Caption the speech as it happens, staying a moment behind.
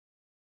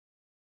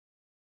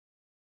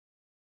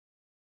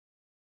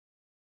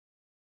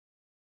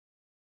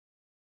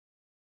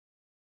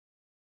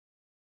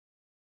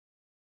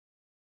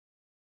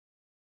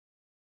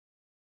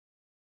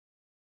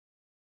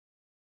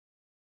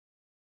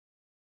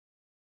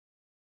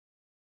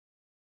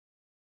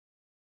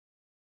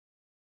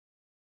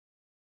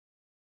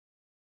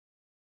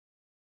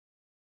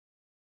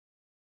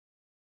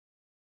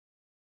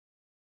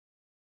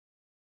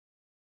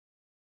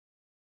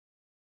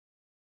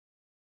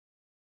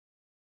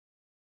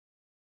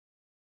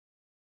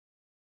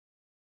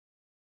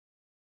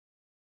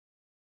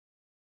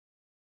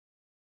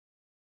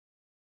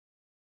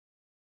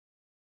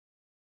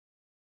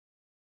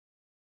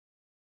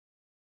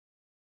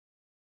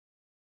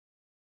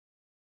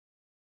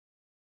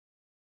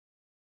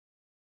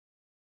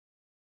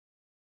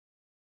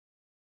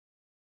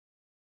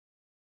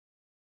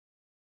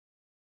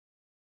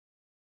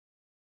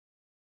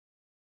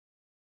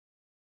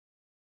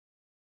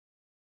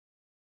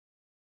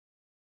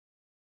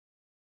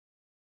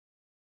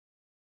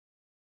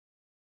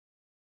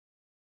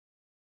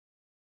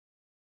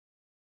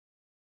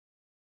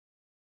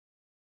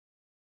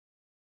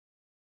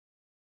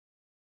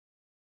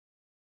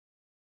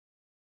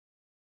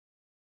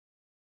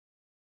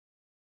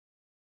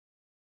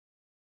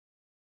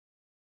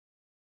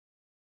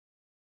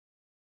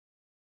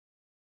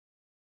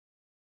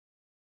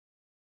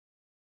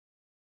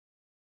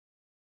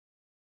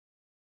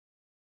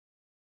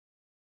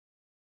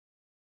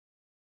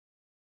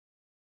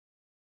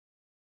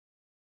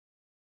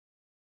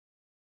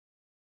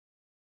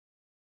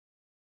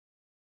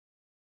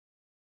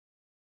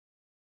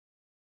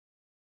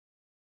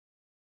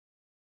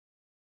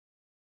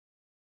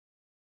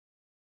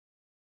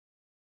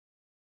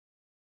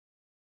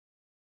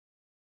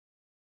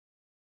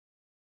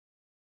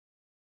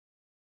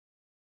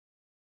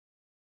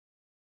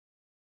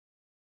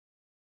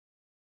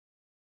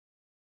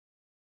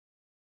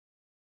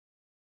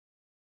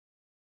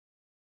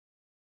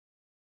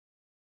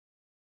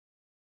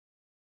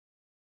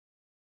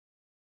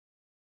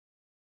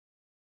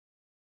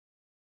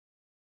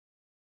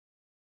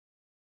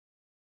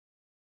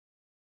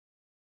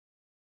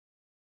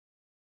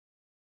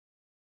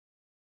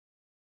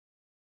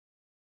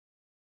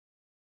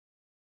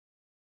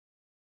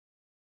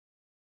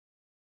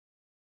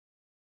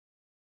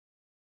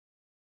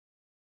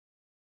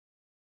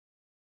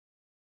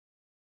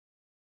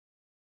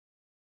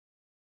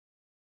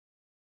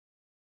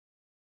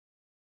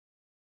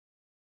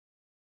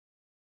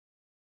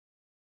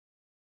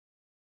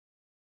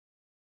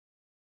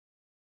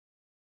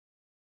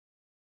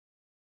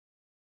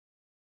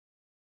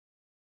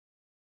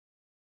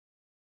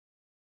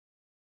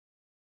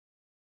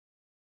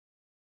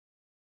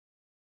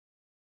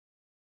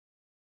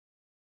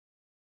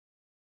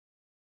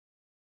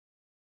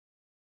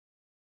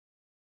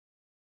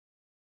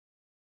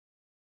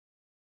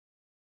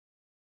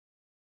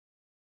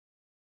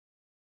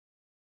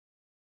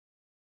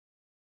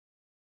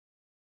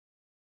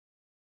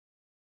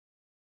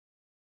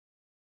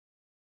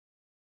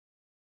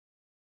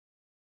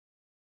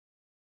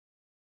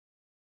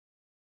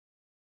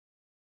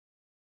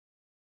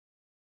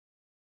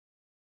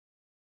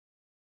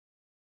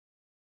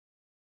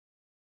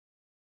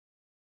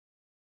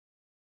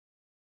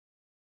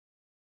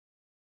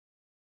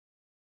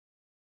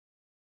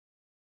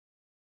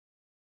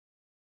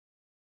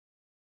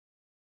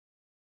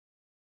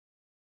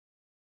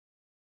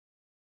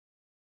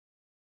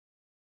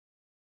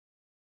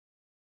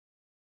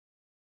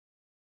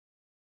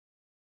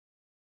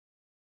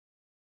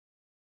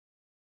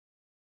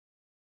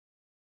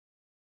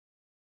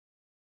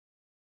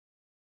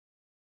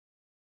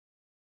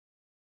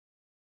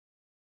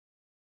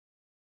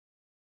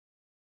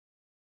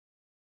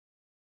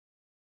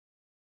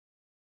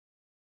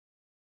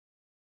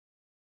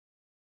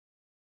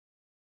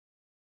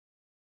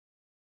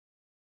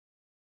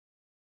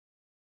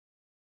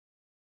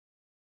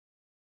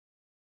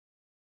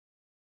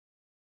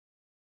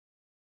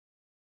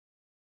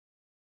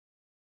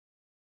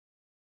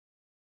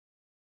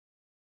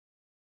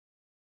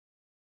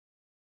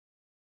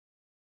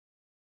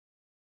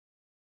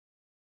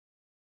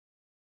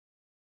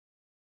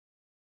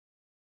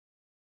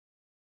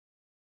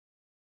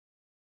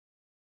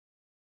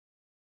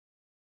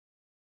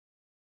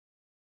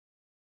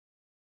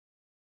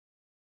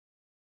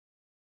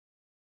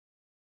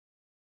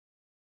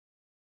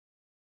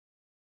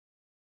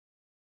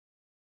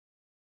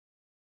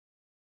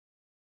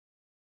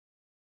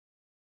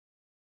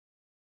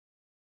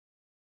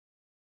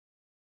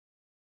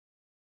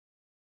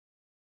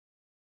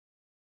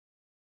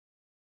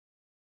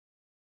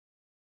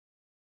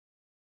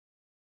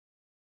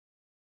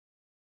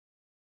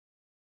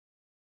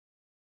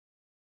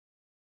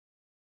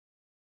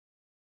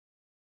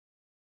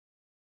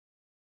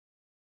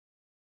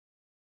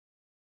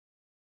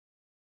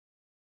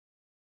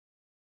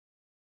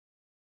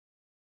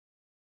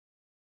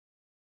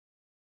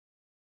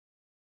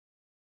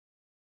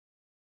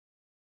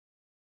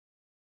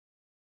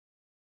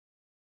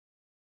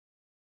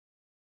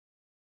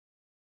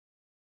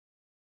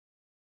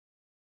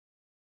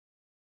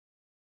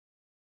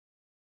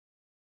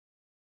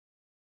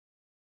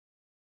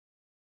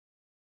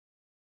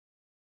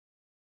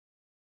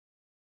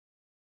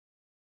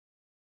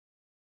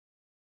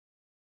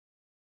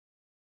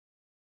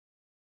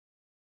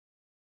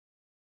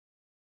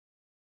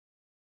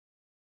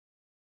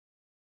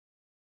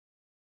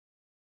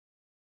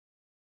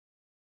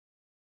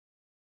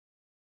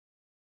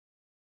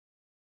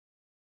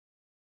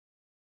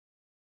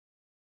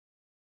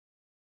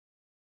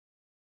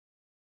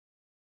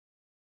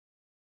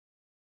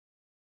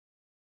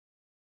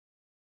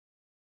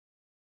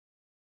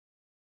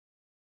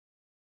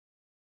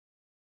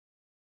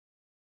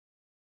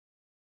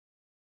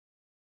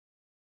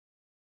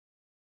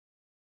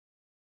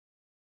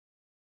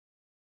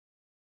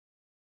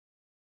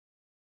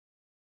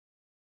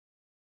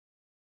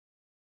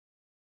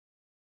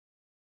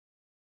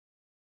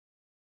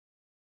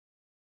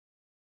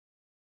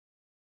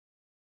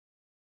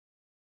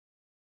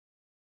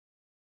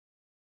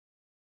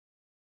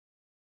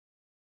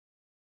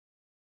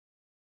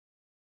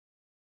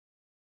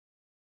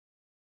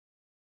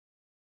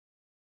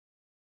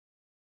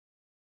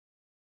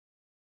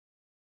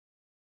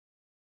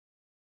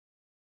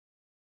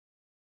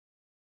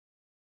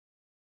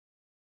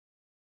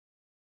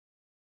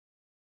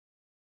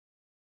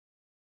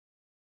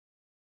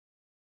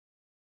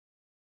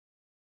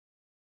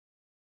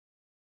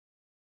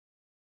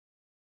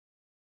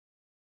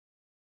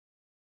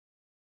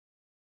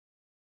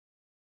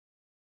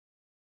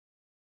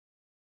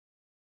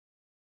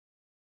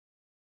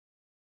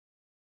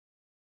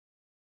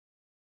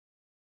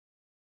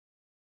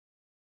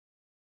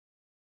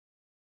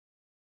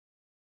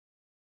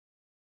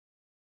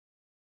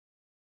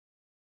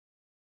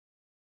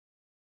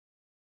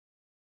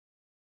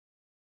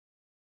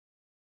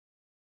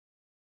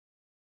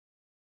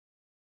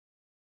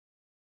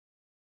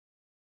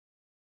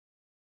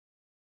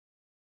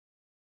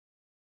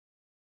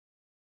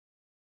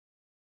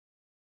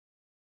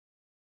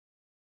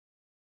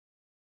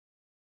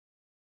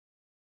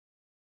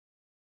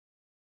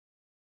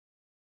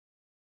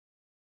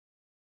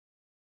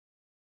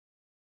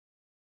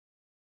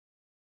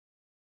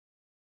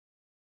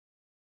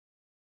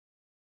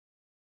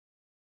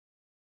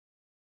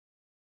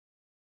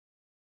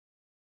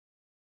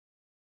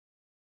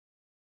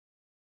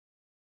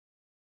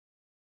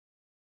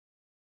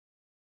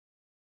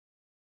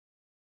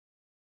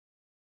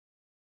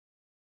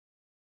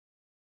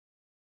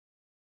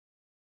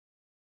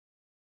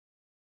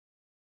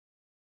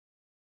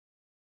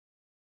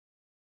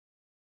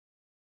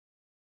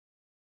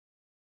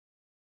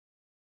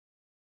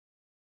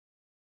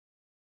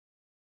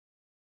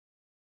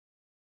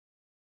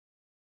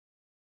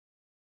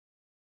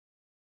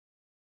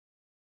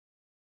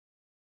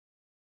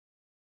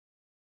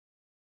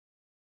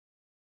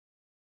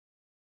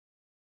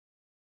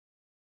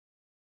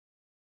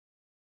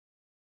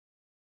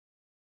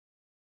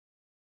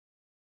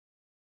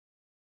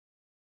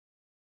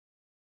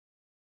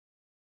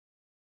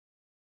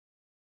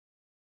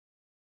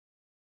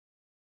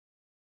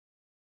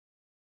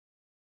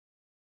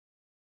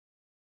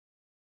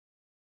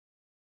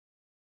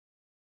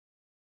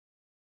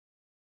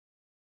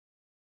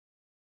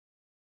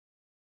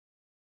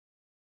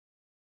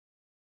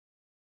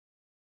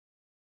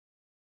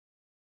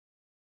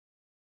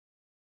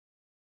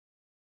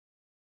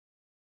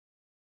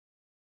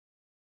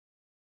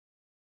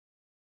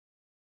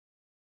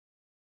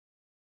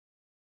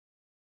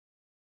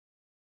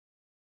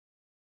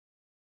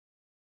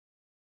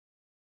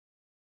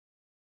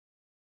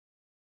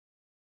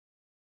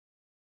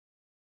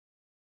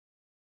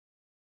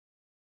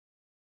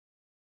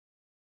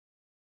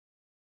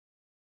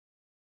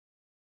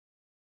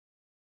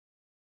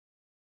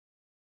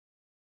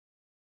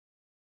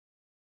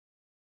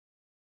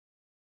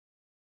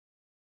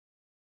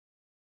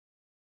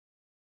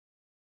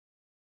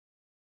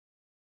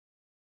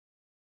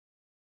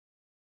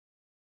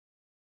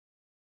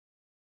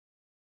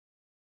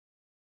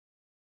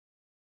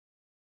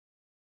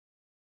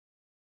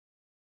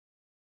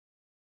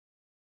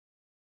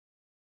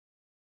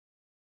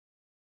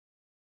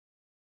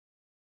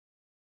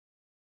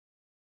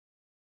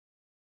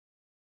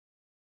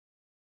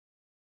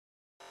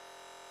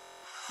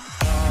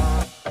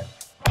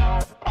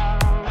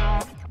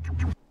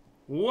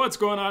What's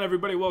going on,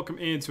 everybody? Welcome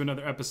into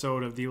another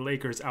episode of the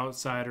Lakers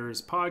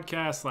Outsiders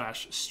podcast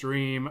slash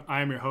stream.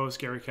 I am your host,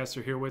 Gary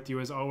Kessler, here with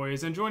you as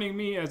always. And joining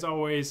me, as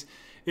always,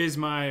 is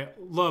my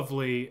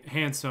lovely,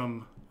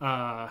 handsome,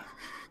 trying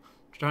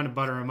to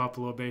butter him up a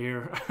little bit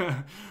here,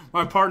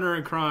 my partner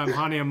in crime,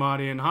 Hani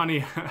Ahmadi. And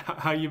Hani,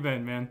 how you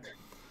been, man?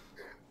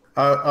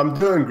 I'm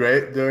doing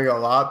great, doing a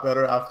lot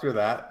better after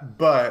that.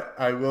 But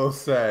I will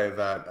say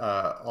that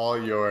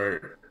all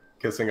your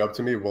kissing up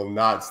to me will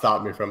not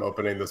stop me from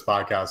opening this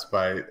podcast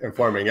by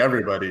informing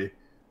everybody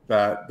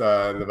that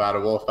the Nevada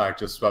Wolfpack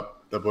just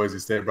swept the Boise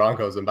State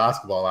Broncos in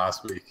basketball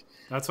last week.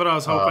 That's what I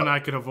was hoping I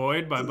could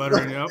avoid by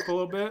buttering you up a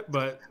little bit.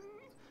 But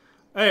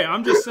hey,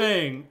 I'm just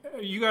saying,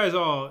 you guys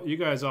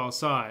all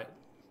saw it.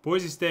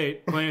 Boise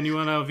State playing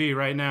UNLV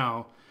right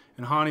now,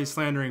 and Hani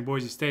slandering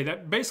Boise State.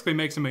 That basically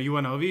makes him a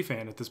UNLV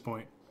fan at this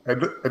point.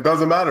 It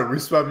doesn't matter. We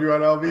swept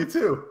UNLV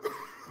too.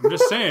 I'm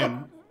just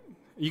saying,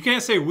 you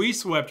can't say we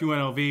swept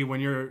UNLV when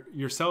you're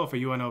yourself a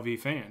UNLV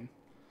fan.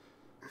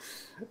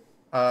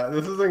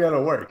 This isn't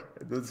gonna work.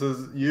 This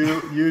is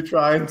you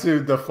trying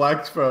to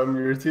deflect from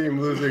your team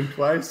losing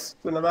twice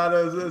to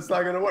Nevada. It's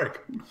not gonna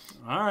work.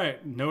 All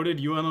right, noted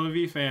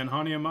UNLV fan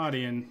Hani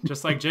Ahmadi, and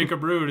just like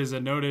Jacob Rude is a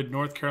noted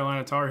North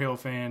Carolina Tar Heel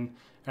fan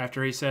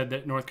after he said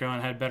that North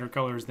Carolina had better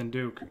colors than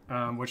Duke,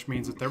 which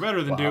means that they're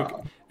better than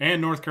Duke,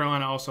 and North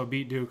Carolina also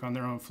beat Duke on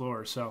their own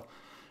floor. So,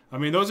 I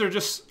mean, those are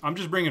just I'm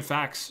just bringing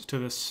facts to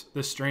this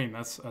stream.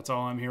 That's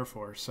all I'm here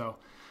for. So,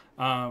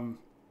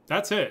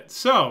 that's it.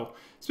 So,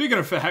 speaking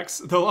of facts,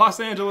 the Los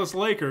Angeles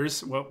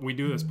Lakers, what we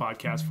do this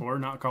podcast for,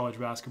 not college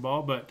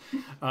basketball, but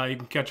you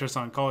can catch us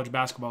on College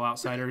Basketball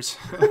Outsiders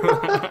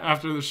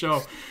after the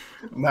show.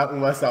 Not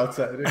unless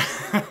outsiders.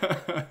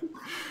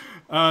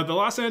 The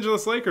Los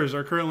Angeles Lakers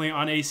are currently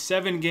on a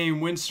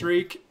 7-game win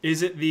streak.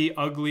 Is it the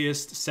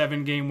ugliest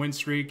 7-game win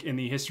streak in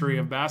the history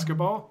of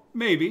basketball?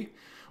 Maybe.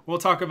 We'll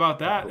talk about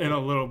that in a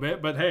little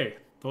bit. But hey,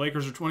 the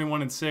Lakers are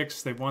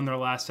 21-6. They've won their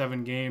last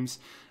 7 games.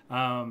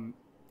 And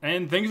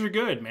things are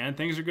good, man.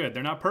 Things are good.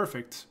 They're not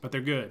perfect, but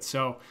they're good.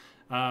 So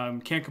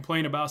can't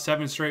complain about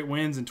 7 straight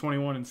wins and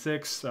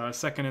 21-6.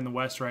 Second in the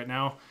West right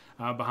now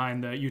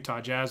behind the Utah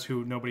Jazz,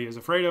 who nobody is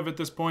afraid of at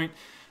this point.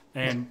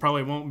 And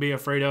probably won't be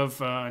afraid of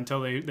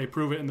until they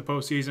prove it in the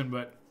postseason.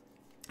 But,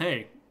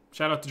 hey,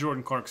 shout out to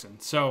Jordan Clarkson.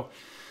 So,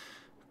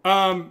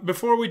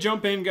 before we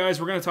jump in,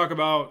 guys, we're going to talk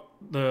about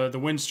the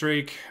win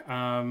streak,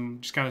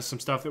 just kind of some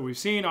stuff that we've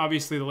seen.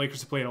 Obviously, the Lakers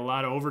have played a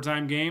lot of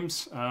overtime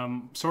games.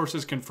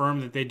 Sources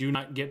confirm that they do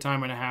not get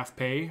time and a half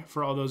pay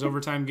for all those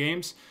overtime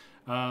games.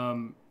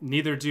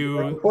 Neither do...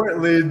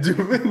 Importantly,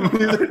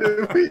 neither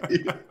do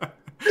we.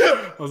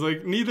 I was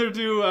like, neither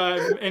do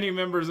any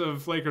members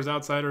of Lakers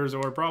Outsiders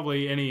or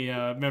probably any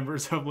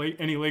members of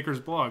any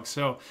Lakers blogs.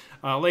 So,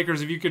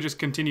 Lakers, if you could just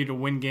continue to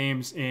win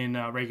games in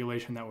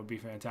regulation, that would be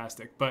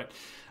fantastic. But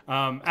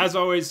as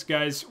always,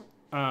 guys,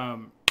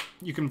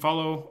 you can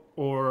follow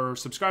or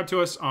subscribe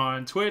to us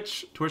on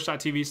Twitch,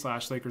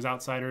 twitch.tv/Lakers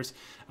Outsiders.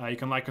 You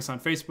can like us on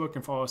Facebook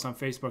and follow us on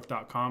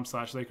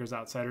facebook.com/Lakers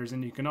Outsiders.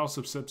 And you can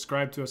also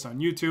subscribe to us on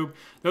YouTube.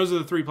 Those are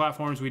the 3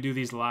 platforms we do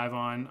these live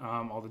on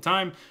all the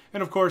time.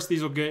 And of course,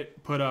 these will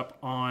get put up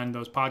on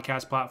those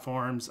podcast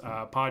platforms,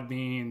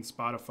 Podbean,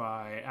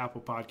 Spotify,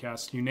 Apple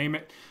Podcasts, you name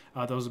it.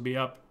 Those will be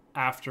up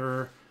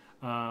after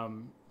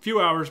few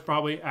hours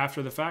probably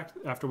after the fact,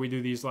 after we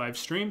do these live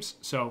streams.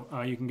 So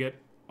you can get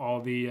all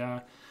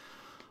the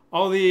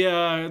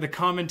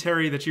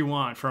commentary that you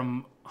want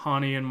from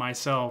Hani and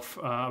myself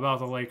about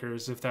the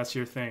Lakers, if that's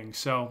your thing.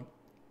 So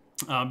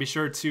be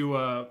sure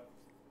to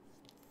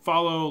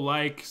follow,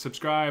 like,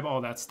 subscribe,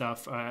 all that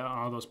stuff on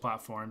all those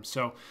platforms.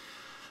 So,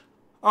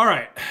 all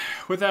right,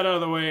 with that out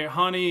of the way,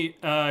 Hani,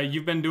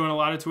 you've been doing a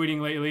lot of tweeting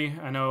lately.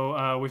 I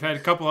know we've had a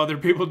couple other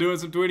people doing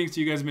some tweeting,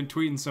 so you guys have been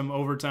tweeting some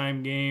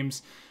overtime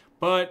games.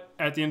 But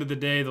at the end of the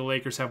day, the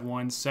Lakers have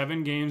won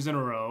 7 games in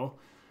a row.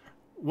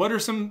 What are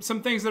some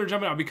things that are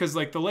jumping out? Because,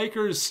 like, the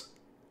Lakers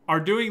are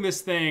doing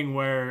this thing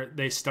where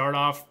they start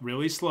off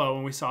really slow,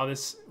 and we saw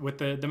this with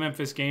the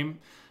Memphis game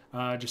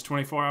just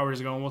 24 hours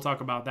ago, and we'll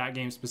talk about that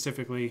game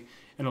specifically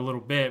in a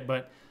little bit.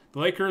 But the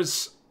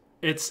Lakers,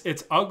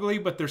 it's ugly,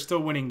 but they're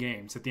still winning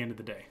games at the end of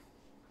the day.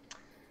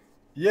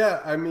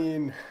 Yeah, I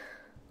mean,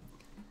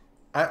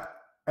 I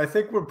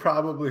think we're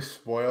probably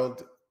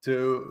spoiled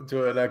to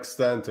an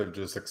extent of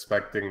just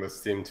expecting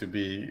this team to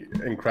be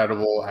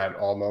incredible at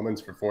all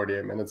moments for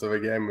 48 minutes of a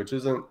game, which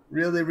isn't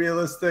really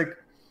realistic.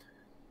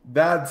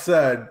 That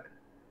said,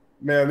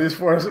 man, these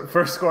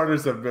first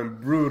quarters have been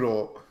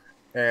brutal,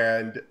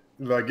 and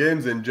the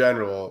games in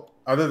general,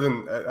 other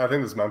than I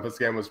think this Memphis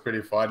game was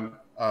pretty fun,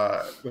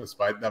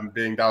 despite them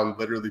being down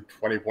literally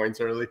 20 points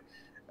early.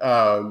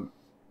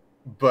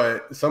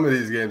 But some of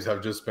these games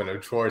have just been a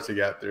chore to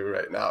get through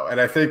right now.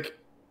 And I think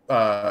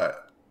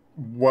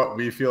what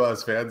we feel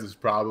as fans is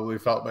probably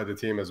felt by the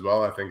team as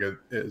well. I think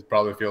it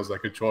probably feels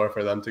like a chore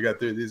for them to get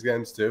through these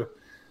games too.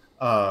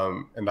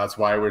 And that's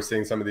why we're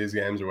seeing some of these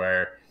games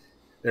where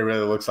it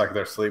really looks like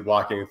they're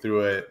sleepwalking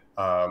through it.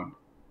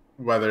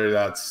 whether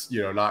that's,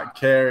 you know, not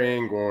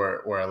caring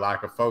or a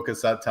lack of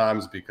focus at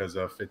times because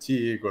of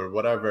fatigue or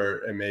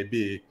whatever it may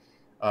be.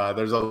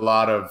 There's a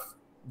lot of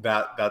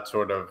that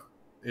sort of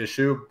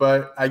issue,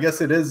 but I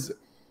guess it is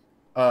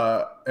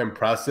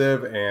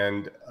impressive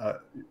and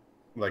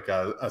like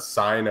a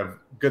sign of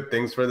good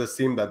things for this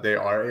team that they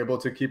are able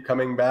to keep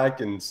coming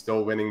back and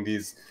still winning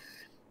these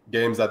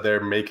games that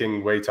they're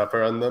making way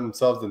tougher on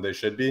themselves than they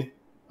should be.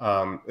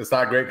 It's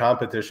not great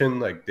competition.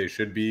 Like, they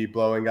should be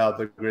blowing out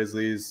the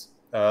Grizzlies,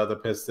 the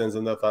Pistons,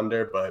 and the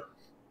Thunder, but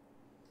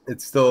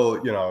it's still,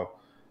 you know,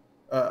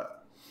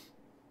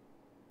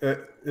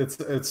 it's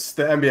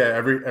the NBA.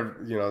 Every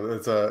you know,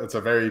 it's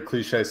a very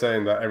cliche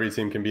saying that every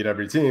team can beat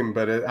every team,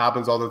 but it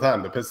happens all the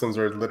time. The Pistons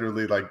are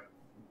literally like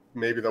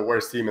maybe the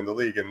worst team in the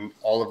league, and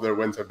all of their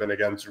wins have been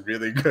against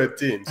really good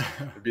teams.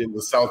 They've beaten the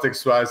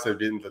Celtics twice, they've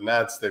beaten the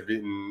Nets, they've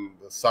beaten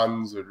the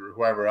Suns or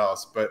whoever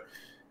else. But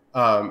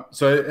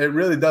so it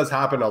really does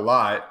happen a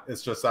lot.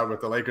 It's just that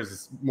with the Lakers,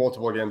 it's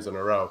multiple games in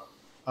a row.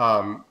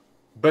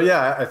 But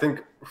yeah, I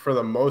think for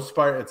the most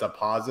part, it's a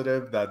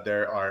positive that they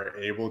are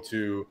able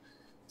to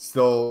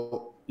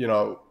still, you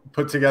know,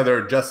 put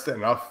together just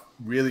enough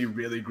really,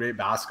 really great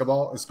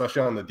basketball,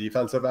 especially on the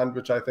defensive end,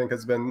 which I think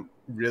has been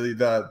really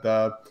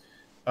the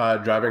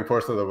driving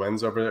force of the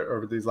wins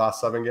over these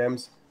last 7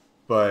 games.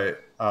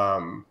 But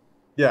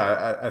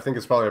yeah, I think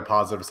it's probably a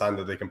positive sign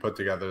that they can put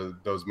together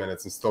those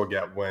minutes and still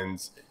get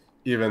wins,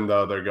 even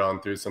though they're going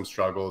through some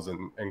struggles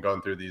and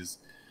going through these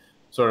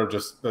sort of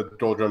just the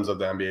doldrums of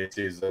the NBA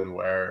season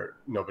where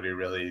nobody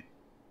really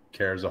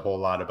cares a whole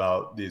lot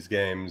about these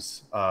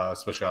games,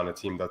 especially on a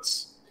team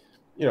that's,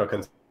 you know,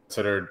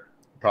 considered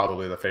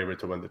probably the favorite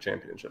to win the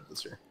championship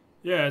this year.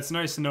 Yeah, it's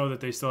nice to know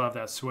that they still have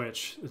that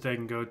switch that they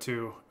can go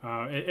to.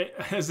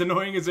 As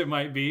annoying as it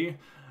might be,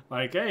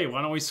 like, hey,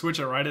 why don't we switch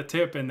it right at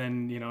tip and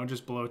then, you know,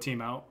 just blow a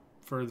team out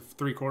for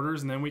 3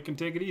 quarters and then we can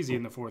take it easy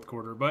in the 4th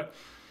quarter. But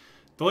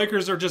the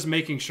Lakers are just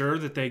making sure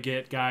that they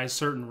get guys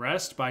certain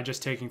rest by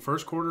just taking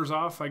first quarters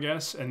off, I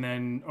guess, and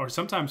then, or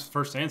sometimes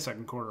first and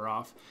second quarter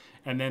off,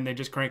 and then they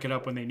just crank it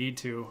up when they need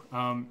to.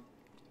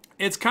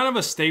 It's kind of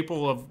a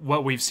staple of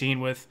what we've seen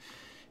with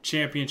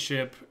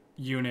championship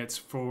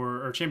units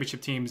or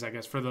championship teams, I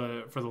guess, for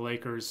the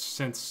Lakers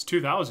since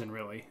 2000,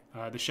 really.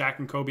 The Shaq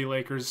and Kobe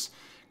Lakers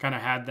kind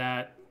of had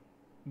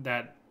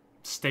that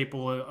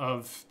staple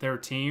of their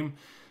team,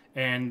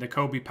 and the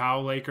Kobe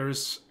Powell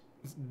Lakers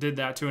did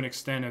that to an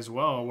extent as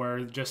well, where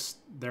just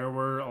there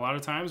were a lot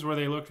of times where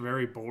they looked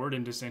very bored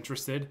and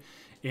disinterested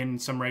in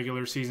some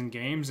regular season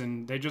games,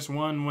 and they just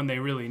won when they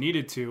really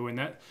needed to. And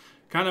that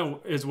kind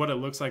of is what it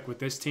looks like with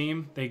this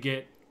team. They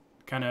get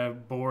kind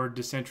of bored,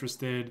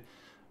 disinterested,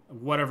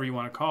 whatever you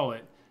want to call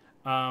it.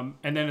 And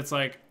then it's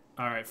like,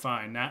 all right,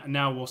 fine.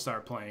 Now we'll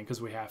start playing because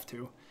we have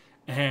to.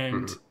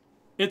 And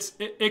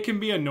it can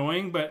be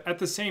annoying, but at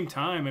the same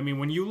time, I mean,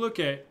 when you look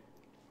at,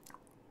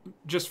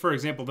 just for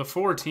example, the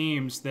 4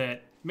 teams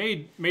that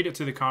made it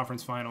to the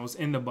conference finals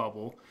in the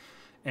bubble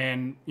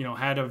and, you know,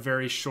 had a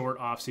very short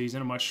offseason,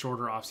 a much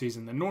shorter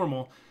offseason than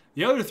normal,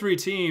 the other 3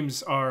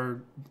 teams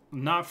are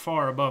not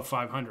far above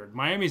 500.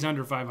 Miami's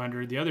under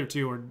 500. The other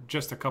 2 are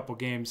just a couple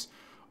games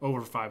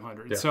over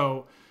 500. Yeah.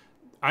 So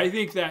I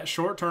think that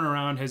short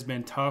turnaround has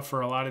been tough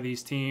for a lot of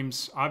these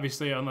teams.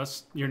 Obviously,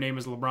 unless your name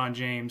is LeBron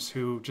James,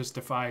 who just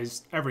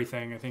defies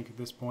everything, I think, at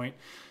this point.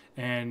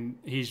 And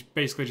he's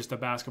basically just a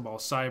basketball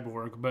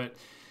cyborg. But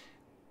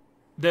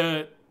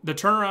the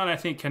turnaround, I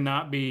think,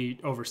 cannot be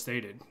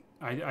overstated.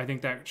 I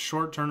think that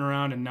short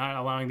turnaround and not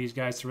allowing these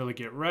guys to really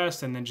get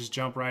rest and then just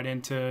jump right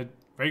into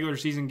regular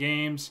season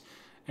games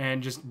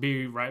and just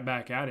be right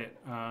back at it.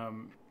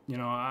 You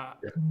know,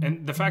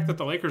 and the fact that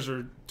the Lakers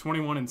are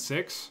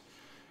 21-6,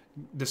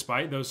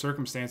 despite those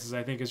circumstances,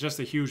 I think is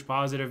just a huge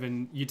positive.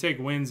 And you take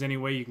wins any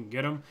way you can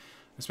get them,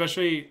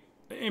 especially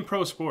in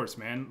pro sports,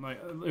 man. Like,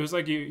 it was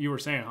like you were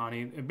saying,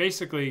 Hani.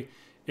 Basically,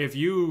 if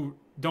you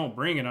don't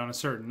bring it on a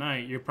certain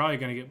night, you're probably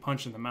going to get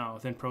punched in the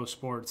mouth in pro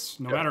sports,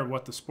 no matter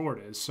what the sport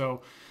is.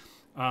 So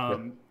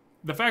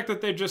the fact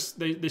that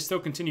they still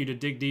continue to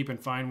dig deep and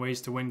find ways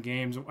to win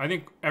games, I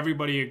think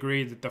everybody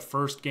agreed that the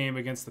first game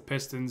against the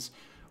Pistons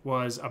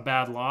was a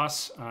bad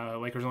loss.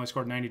 Lakers only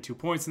scored 92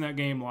 points in that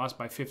game, lost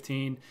by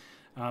 15,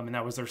 and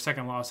that was their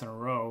second loss in a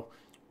row.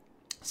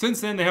 Since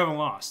then, they haven't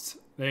lost.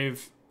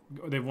 They've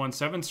won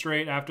 7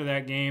 straight after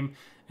that game,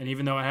 and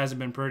even though it hasn't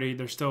been pretty,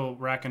 they're still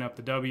racking up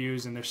the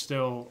W's, and they're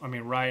still, I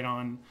mean, right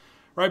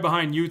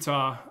behind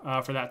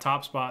Utah for that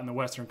top spot in the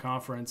Western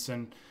Conference.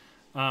 And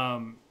I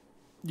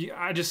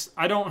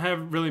don't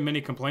have really many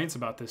complaints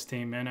about this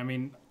team, man. I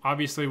mean,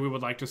 obviously, we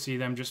would like to see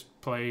them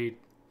just play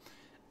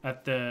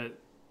at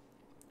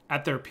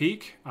their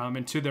peak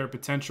and to their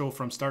potential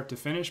from start to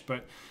finish,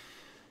 but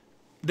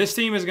this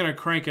team is going to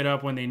crank it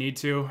up when they need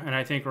to, and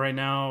I think right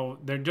now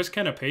they're just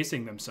kind of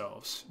pacing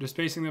themselves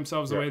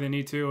the way they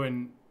need to.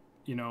 And,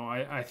 you know,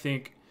 I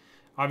think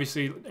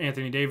obviously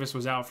Anthony Davis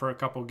was out for a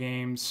couple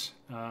games.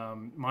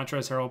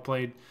 Montrezl Harrell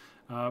played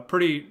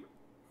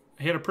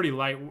he had a pretty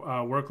light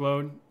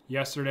workload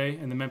yesterday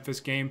in the Memphis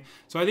game.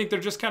 So I think they're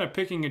just kind of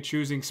picking and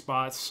choosing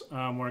spots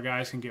where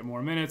guys can get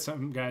more minutes,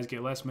 some guys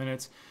get less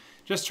minutes,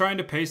 just trying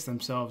to pace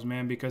themselves,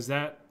 man, because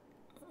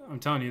I'm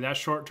telling you, that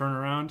short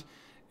turnaround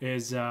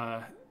is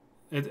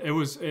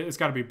it's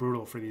got to be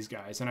brutal for these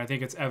guys, and I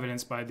think it's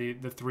evidenced by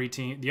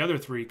the other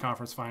three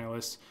conference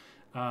finalists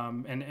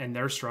and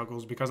their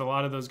struggles, because a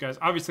lot of those guys,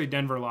 obviously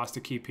Denver lost a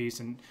key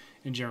piece in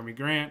Jeremy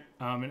Grant,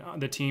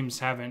 and the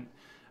teams aren't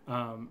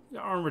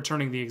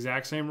returning the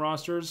exact same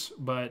rosters,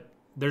 but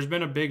there's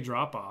been a big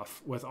drop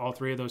off with all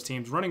three of those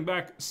teams running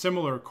back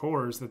similar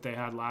cores that they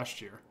had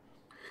last year.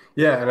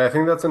 Yeah, and I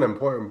think that's an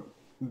important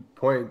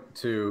point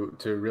to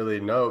really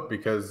note,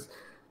 because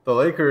the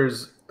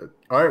Lakers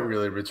aren't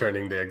really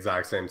returning the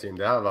exact same team.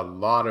 They have a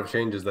lot of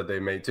changes that they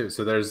made too.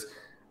 So there's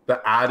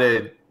the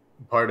added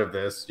part of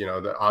this,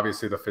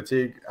 obviously the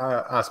fatigue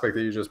aspect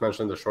that you just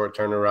mentioned, the short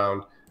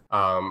turnaround,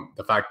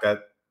 the fact that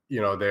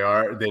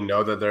they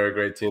know that they're a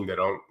great team. They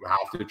don't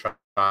have to try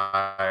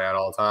at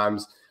all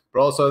times,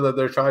 but also that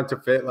they're trying to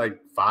fit like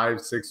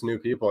 5-6 new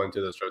people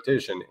into this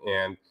rotation,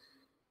 and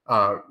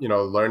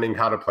learning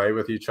how to play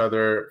with each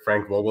other.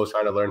 Frank Vogel's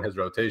trying to learn his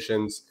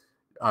rotations.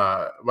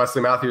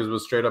 Wesley Matthews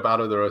was straight up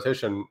out of the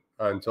rotation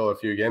until a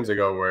few games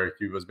ago, where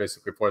he was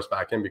basically forced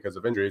back in because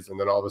of injuries, and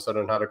then all of a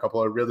sudden had a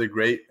couple of really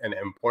great and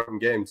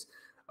important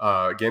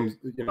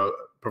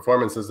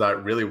performances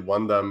that really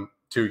won them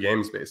 2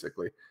 games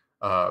basically.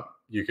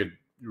 You could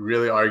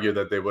really argue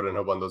that they wouldn't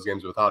have won those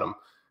games without him.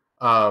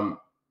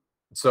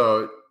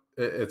 So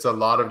it's a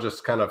lot of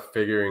just kind of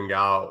figuring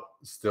out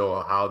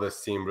still how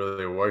this team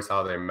really works,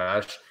 how they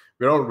mesh.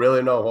 We don't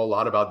really know a whole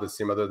lot about this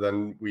team other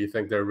than we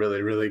think they're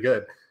really, really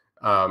good.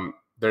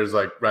 There's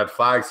like red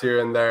flags here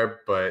and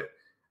there, but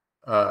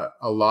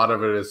a lot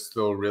of it is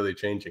still really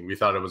changing. We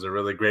thought it was a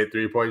really great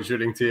 3-point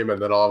shooting team,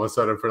 and then all of a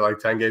sudden for like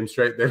 10 games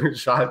straight, they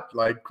shot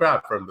like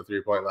crap from the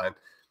 3-point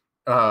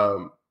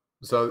line.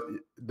 So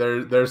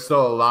there's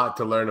still a lot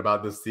to learn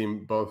about this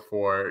team, both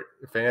for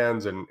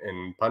fans and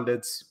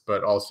pundits,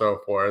 but also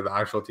for the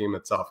actual team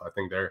itself. I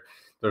think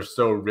they're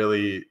still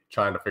really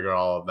trying to figure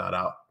all of that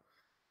out.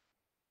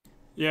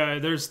 Yeah,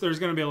 there's going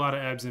to be a lot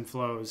of ebbs and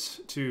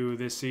flows to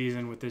this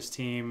season with this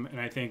team, and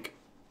I think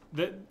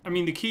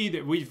the key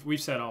that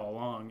we've said all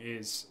along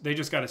is they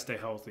just got to stay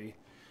healthy.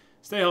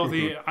 Stay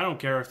healthy. Mm-hmm. I don't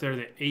care if they're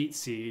the 8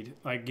 seed,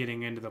 like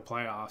getting into the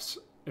playoffs.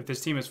 If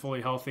this team is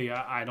fully healthy,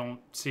 I don't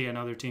see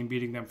another team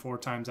beating them 4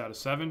 times out of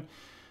 7.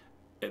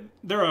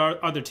 There are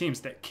other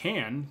teams that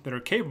are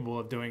capable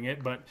of doing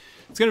it, but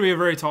it's going to be a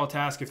very tall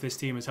task if this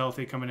team is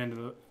healthy going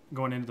into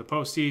the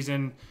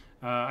postseason.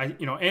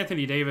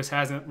 Anthony Davis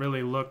hasn't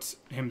really looked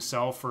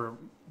himself for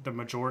the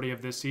majority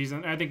of this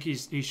season. I think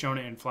he's shown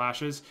it in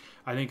flashes.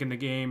 I think in the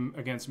game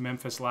against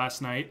Memphis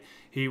last night,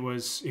 he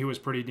was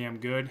pretty damn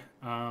good.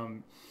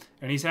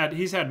 And he's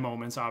had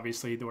moments,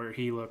 obviously, where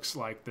he looks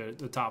like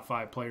the top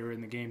 5 player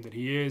in the game that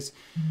he is.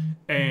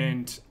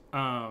 And,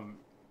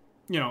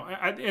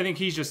 I think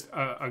he's just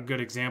a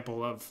good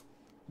example of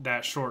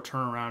that short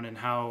turnaround and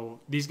how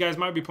these guys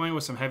might be playing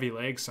with some heavy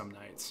legs some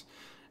nights.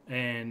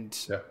 And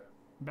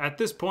at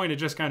this point, it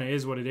just kind of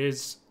is what it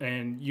is.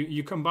 And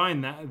you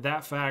combine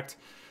that fact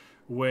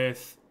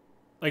with,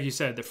 like you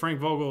said, that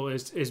Frank Vogel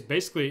is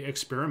basically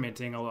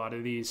experimenting a lot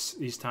of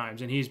these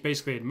times. And he's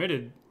basically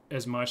admitted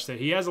as much that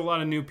he has a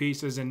lot of new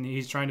pieces, and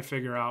he's trying to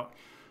figure out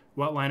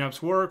what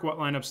lineups work, what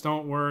lineups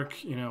don't work,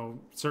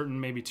 certain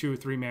maybe 2 or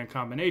 3 man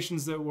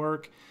combinations that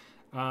work.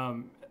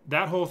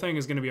 That whole thing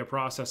is going to be a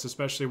process,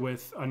 especially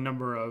with a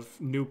number of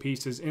new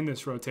pieces in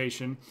this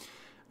rotation.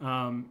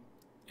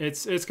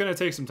 It's going to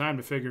take some time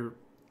to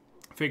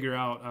figure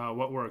out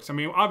what works. I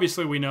mean,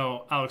 obviously we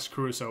know Alex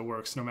Caruso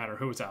works no matter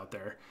who's out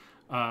there.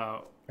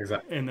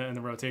 Exactly. In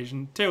the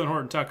rotation. Taylor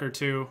Horton-Tucker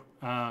too.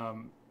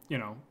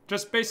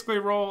 Just basically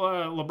roll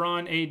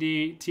LeBron,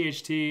 AD,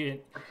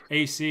 THT,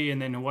 AC, and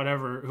then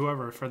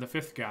whoever for the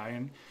 5th guy,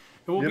 and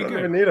it will be good. You don't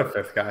even need a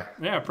 5th guy.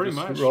 Yeah, pretty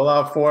much. Roll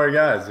out 4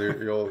 guys.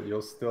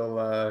 You'll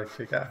still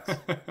kick ass.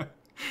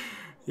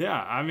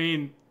 Yeah, I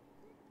mean,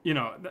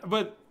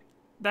 but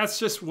that's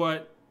just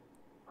what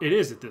it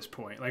is at this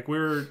point. Like,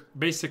 we're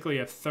basically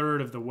a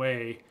third of the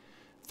way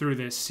through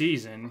this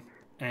season,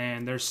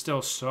 and there's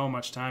still so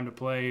much time to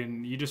play,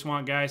 and you just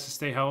want guys to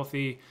stay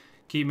healthy,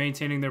 keep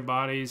maintaining their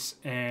bodies,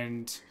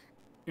 and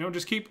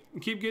just keep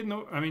racking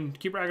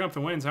up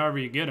the wins however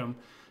you get them.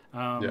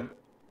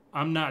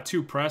 I'm not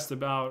too pressed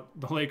about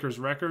the Lakers'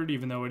 record,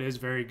 even though it is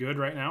very good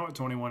right now at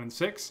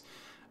 21-6,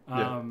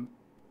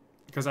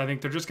 because I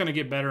think they're just going to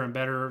get better and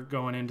better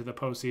going into the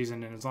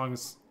postseason. And as long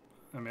as,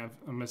 I'm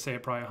going to say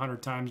it probably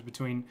 100 times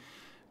between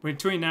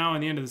now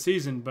and the end of the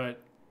season,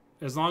 but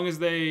as long as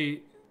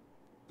they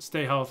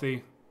stay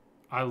healthy,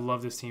 I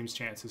love this team's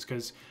chances,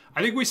 because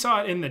I think we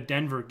saw it in the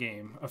Denver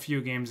game a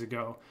few games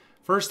ago.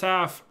 First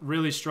half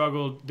really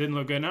struggled, didn't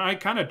look good. And I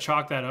kind of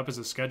chalked that up as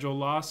a schedule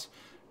loss,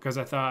 because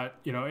I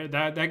thought,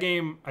 that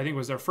game, I think,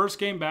 was their first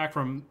game back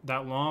from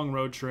that long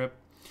road trip.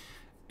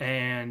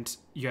 And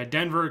you had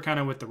Denver kind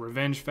of with the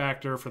revenge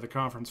factor for the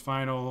conference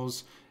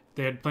finals.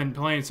 They had been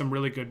playing some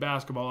really good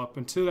basketball up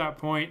until that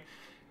point.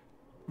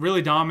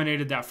 really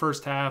dominated that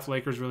first half.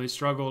 Lakers really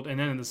struggled. And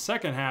then in the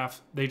second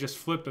half, they just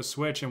flipped a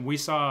switch, and we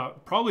saw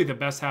probably the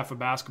best half of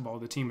basketball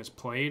the team has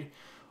played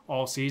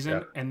all season.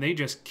 Yeah. And they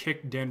just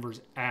kicked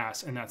Denver's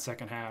ass in that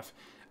second half.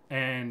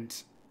 And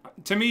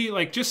to me,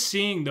 like, just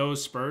seeing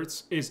those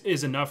spurts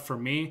is enough for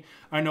me.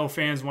 I know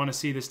fans want to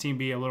see this team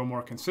be a little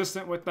more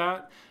consistent with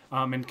that,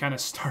 and kind of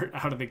start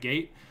out of the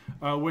gate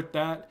with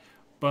that.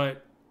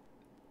 But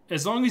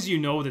as long as you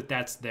know that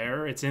that's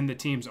there, it's in the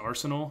team's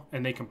arsenal,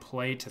 and they can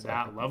play to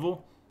that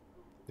level,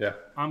 Yeah.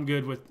 I'm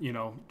good with,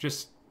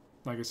 just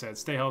like I said,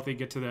 stay healthy,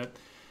 get to the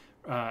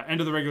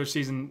end of the regular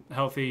season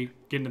healthy,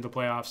 get into the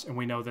playoffs, and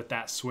we know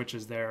that switch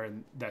is there,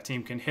 and that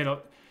team can hit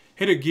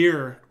a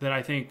gear that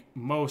I think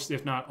most,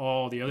 if not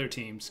all, the other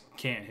teams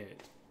can't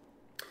hit.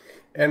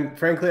 And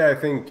frankly, I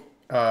think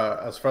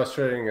as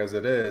frustrating as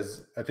it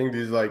is, I think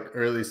these like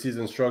early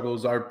season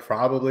struggles are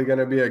probably going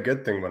to be a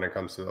good thing when it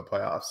comes to the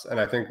playoffs. And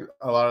I think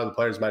a lot of the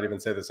players might even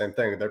say the same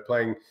thing. They're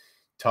playing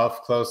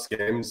tough, close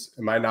games.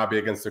 It might not be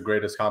against the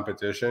greatest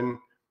competition,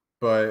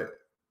 but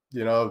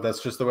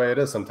that's just the way it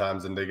is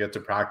sometimes. And they get to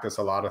practice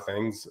a lot of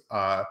things.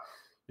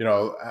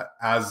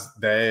 As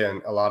they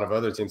and a lot of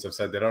other teams have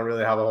said, they don't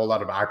really have a whole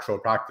lot of actual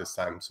practice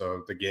time.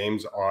 So the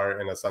games are,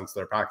 in a sense,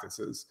 their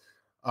practices.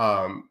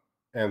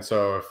 And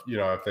so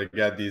if they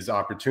get these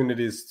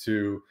opportunities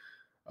to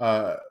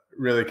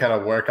really kind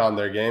of work on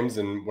their games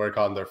and work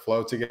on their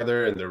flow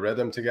together and their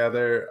rhythm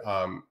together,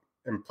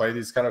 and play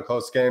these kind of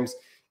close games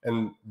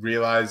and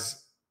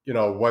realize,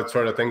 what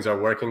sort of things are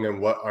working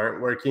and what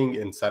aren't working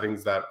in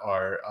settings that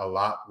are a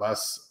lot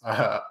less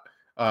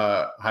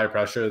high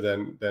pressure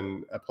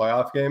than a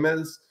playoff game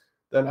is,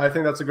 then I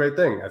think that's a great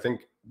thing. I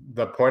think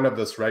the point of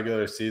this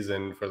regular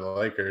season for the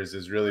Lakers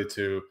is really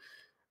to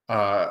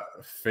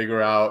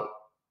figure out,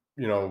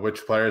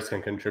 which players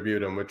can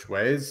contribute in which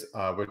ways,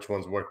 which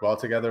ones work well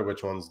together,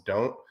 which ones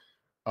don't,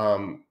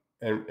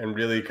 and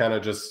really kind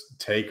of just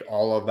take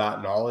all of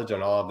that knowledge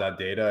and all of that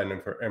data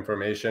and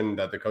information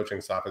that the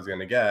coaching staff is going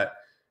to get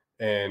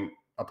and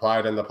apply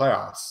it in the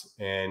playoffs.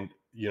 And,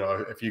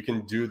 if you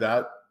can do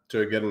that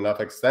to a good enough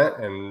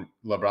extent, and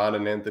LeBron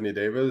and Anthony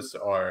Davis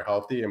are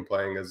healthy and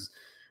playing as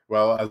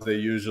well as they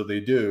usually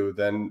do,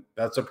 then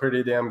that's a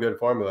pretty damn good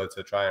formula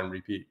to try and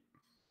repeat.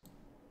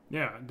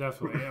 Yeah,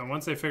 definitely. And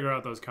once they figure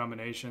out those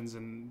combinations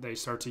and they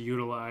start to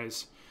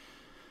utilize,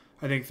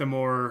 I think the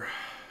more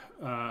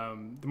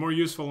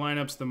useful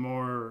lineups, the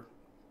more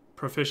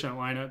proficient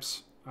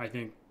lineups,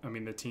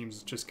 the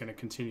team's just going to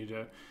continue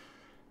to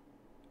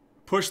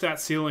push that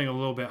ceiling a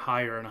little bit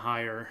higher and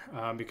higher,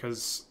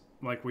 because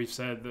like we've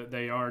said, that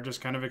they are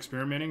just kind of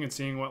experimenting and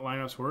seeing what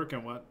lineups work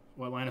and what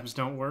lineups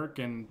don't work.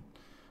 And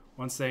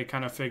once they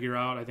kind of figure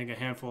out, I think, a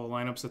handful of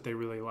lineups that they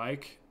really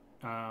like,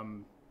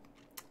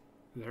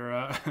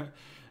 they're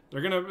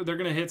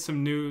gonna hit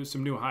some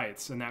new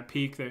heights, and that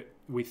peak that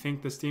we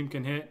think this team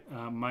can hit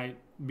might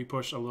be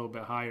pushed a little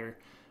bit higher.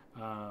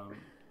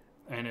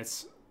 And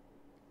it's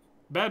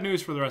bad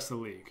news for the rest of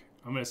the league.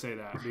 I'm gonna say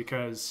that,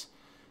 because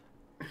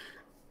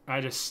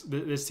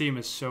this team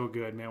is so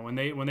good, man.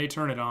 When they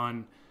turn it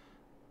on,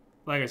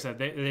 like I said,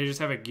 they just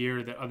have a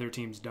gear that other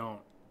teams don't.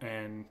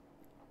 And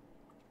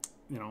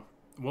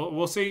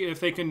we'll see if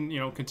they can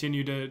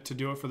continue to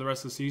do it for the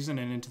rest of the season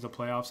and into the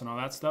playoffs and all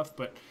that stuff.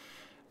 But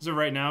as of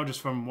right now,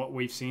 just from what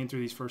we've seen through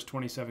these first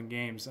 27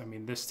 games,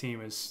 this team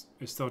is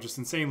still just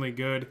insanely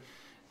good.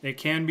 It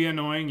can be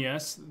annoying,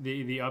 yes,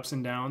 the ups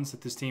and downs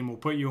that this team will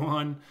put you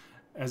on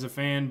as a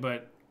fan,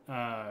 but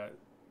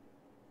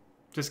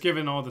just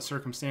given all the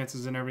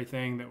circumstances and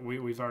everything that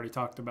we've already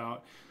talked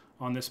about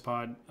on this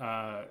pod,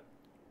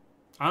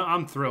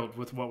 I'm thrilled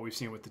with what we've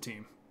seen with the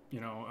team.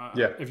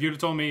 If you'd have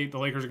told me the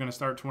Lakers are going to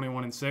start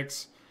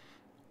 21-6,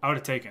 I would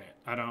have taken it.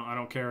 I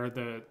don't care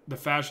the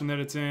fashion that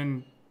it's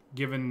in,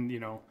 given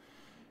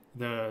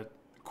the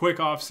quick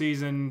off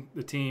season,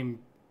 the team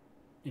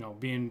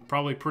being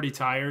probably pretty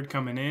tired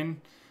coming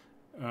in,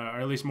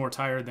 or at least more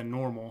tired than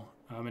normal,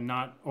 and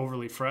not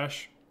overly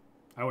fresh.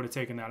 I would have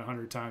taken that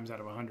 100 times out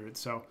of 100.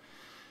 So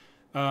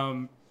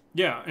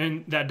yeah,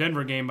 and that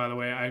Denver game, by the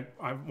way,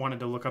 I wanted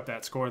to look up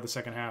that score of the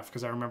second half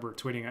because I remember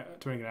tweeting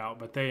it out.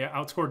 But they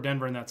outscored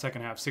Denver in that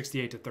second half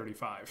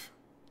 68-35.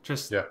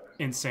 Just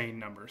insane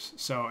numbers.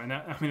 So, and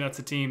that's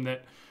a team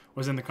that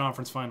was in the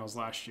conference finals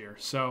last year.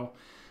 So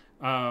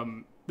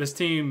this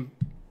team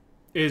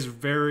is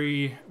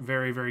very,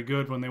 very, very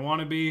good when they want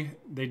to be.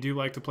 They do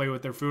like to play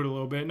with their food a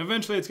little bit. And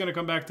eventually it's going to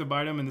come back to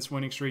bite them, and this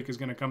winning streak is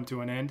going to come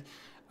to an end.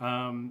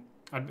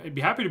 I'd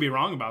be happy to be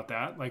wrong about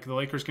that. Like, the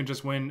Lakers can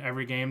just win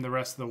every game the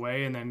rest of the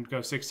way and then go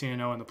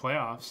 16-0 in the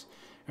playoffs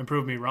and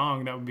prove me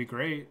wrong. That would be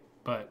great.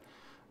 But,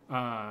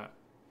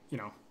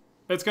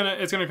 it's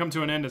gonna come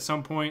to an end at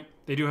some point.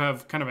 They do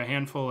have kind of a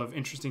handful of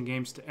interesting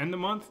games to end the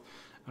month.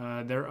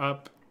 They're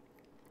up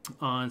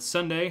on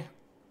Sunday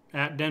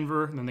at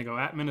Denver, and then they go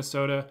at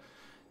Minnesota.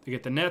 They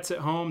get the Nets at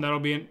home. That'll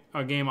be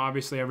a game,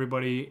 obviously,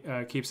 everybody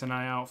keeps an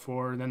eye out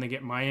for. Then they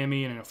get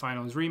Miami in a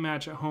finals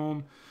rematch at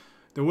home.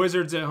 The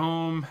Wizards at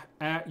home,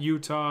 at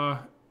Utah,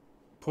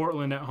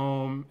 Portland at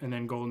home, and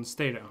then Golden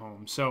State at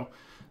home. So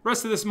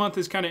rest of this month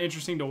is kind of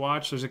interesting to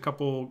watch. There's a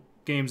couple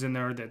games in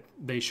there that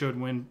they should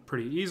win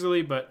pretty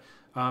easily, but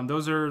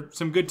those are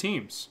some good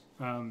teams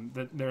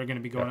that they're going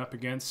to be going up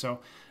against. So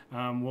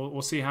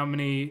we'll see how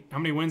many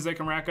wins they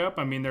can rack up.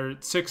 I mean, they're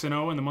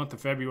 6-0 in the month of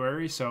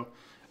February, so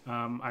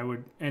I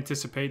would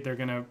anticipate they're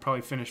going to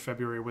probably finish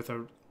February with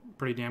a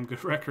pretty damn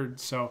good record.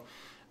 So,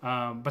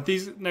 but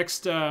these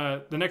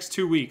the next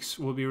 2 weeks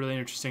will be really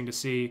interesting to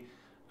see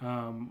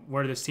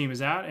where this team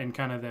is at and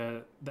kind of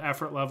the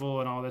effort level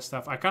and all this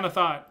stuff. I kind of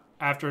thought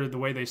after the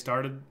way they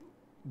started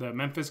the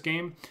Memphis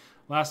game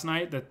last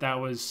night I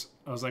was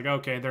like,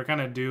 okay, they're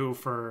kind of due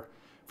for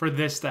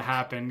this to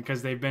happen,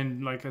 because they've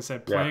been, like I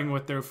said, playing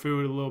with their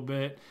food a little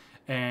bit,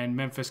 and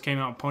Memphis came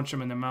out and punched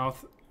them in the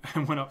mouth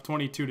and went up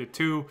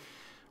 22-2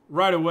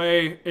 right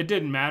away. It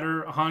didn't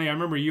matter. Hani, I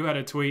remember you had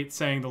a tweet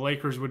saying the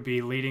Lakers would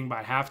be leading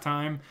by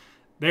halftime.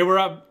 They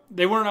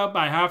weren't up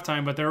by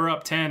halftime, but they were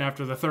up 10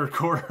 after the third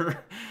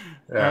quarter.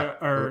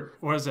 Or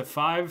was it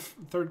 5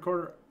 third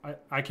quarter?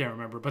 I can't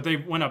remember, but they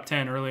went up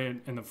 10 early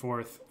in the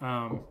fourth.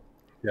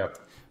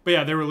 But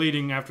yeah, they were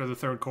leading after the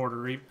third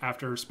quarter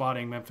after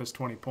spotting Memphis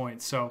 20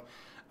 points. So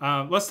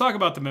let's talk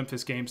about the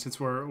Memphis game since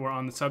we're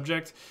on the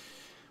subject.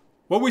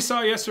 What we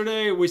saw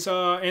yesterday, we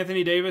saw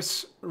Anthony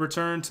Davis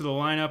return to the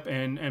lineup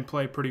and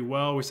play pretty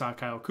well. We saw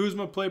Kyle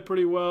Kuzma play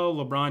pretty well.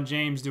 LeBron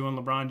James doing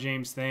LeBron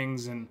James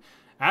things. And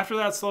after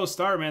that slow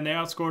start, man, they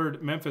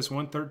outscored Memphis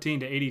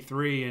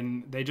 113-83.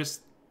 And they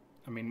just,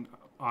 I mean,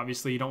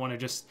 obviously you don't want to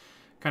just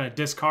kind of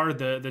discard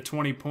the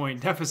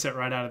 20-point deficit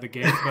right out of the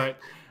gate. But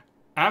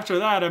after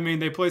that, I mean,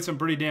 they played some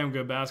pretty damn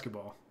good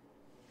basketball.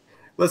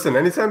 Listen,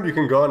 anytime you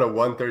can go on a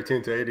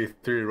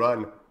 113-83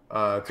 run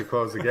to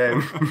close the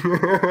game,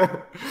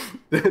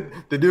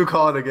 they do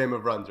call it a game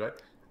of runs, right?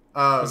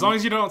 As long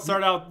as you don't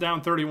start out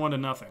down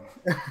 31-0.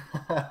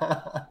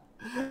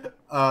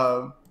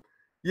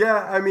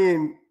 Yeah, I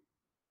mean,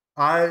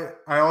 I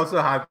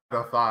also had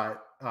the thought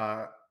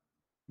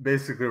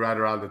basically right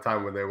around the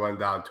time when they went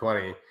down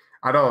 20.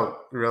 I don't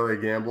really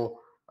gamble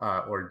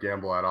or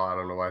gamble at all. I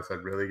don't know why I said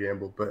really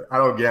gamble, but I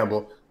don't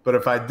gamble. But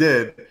if I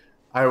did,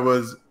 I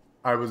was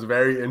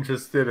very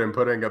interested in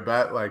putting a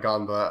bet like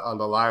on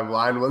the live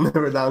line when they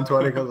were down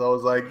 20, because I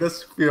was like,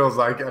 this feels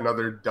like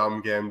another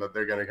dumb game that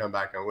they're going to come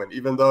back and win,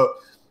 even though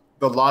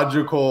the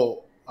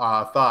logical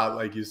thought,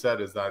 like you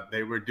said, is that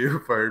they were due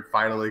for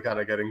finally kind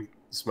of getting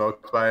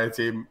smoked by a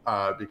team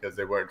because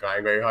they weren't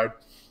trying very hard.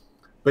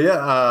 But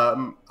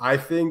yeah, I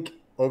think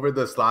over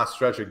this last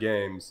stretch of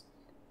games,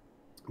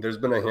 there's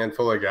been a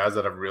handful of guys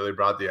that have really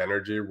brought the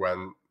energy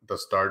when the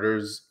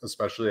starters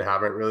especially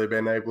haven't really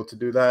been able to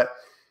do that.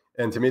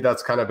 And to me,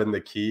 that's kind of been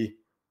the key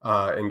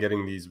in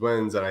getting these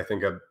wins. And I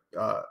think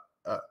a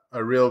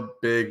real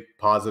big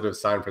positive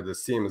sign for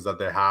this team is that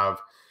they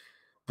have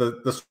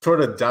the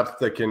sort of depth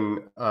that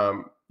can,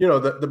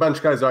 the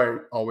bench guys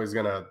aren't always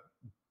going to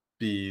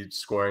be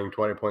scoring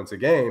 20 points a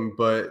game,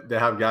 but they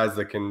have guys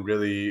that can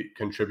really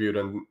contribute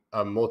in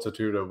a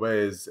multitude of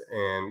ways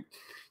and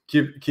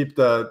keep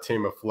the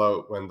team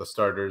afloat when the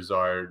starters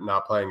are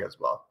not playing as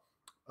well.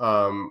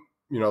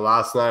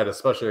 Last night,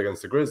 especially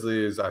against the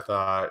Grizzlies, I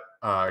thought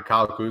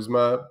Kyle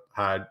Kuzma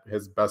had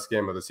his best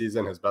game of the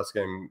season, his best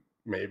game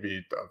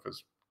maybe of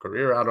his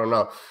career. I don't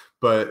know,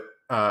 but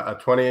a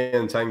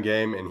 20-10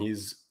 game, and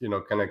he's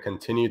kind of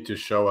continued to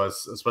show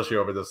us, especially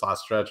over this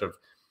last stretch, of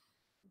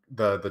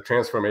the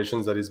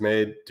transformations that he's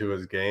made to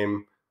his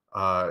game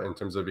in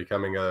terms of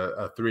becoming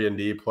a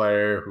 3-and-D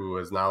player who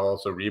has now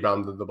also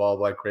rebounded the ball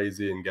like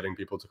crazy and getting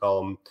people to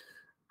call him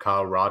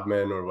Kyle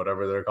Rodman or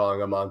whatever they're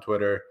calling him on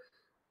Twitter.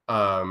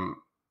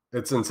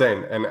 It's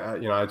insane. And,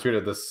 I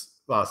tweeted this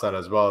last night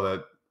as well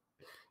that,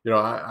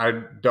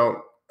 I don't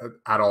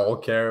at all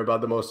care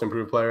about the most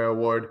improved player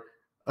award.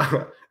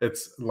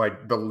 It's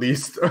like the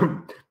least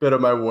bit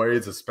of my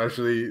worries,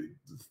 especially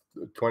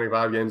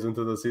 25 games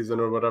into the season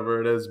or whatever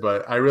it is.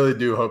 But I really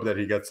do hope that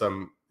he gets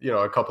some,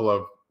 a couple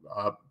of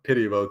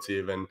pity votes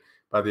even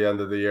by the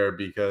end of the year,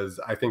 because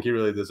I think he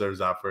really deserves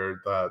that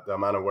for the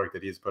amount of work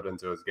that he's put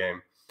into his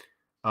game.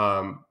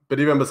 But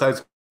even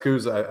besides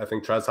Kuz, I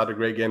think Trez had a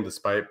great game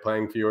despite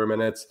playing fewer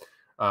minutes.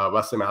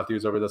 Wesley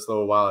Matthews over this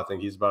little while, I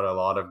think he's brought a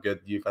lot of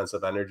good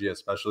defensive energy,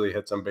 especially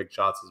hit some big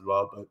shots as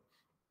well.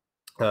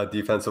 But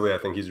defensively, I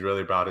think he's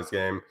really brought his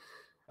game.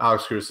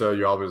 Alex Caruso,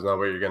 you always know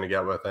what you're going to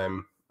get with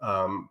him.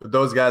 But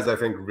those guys, I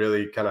think,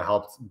 really kind of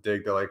helped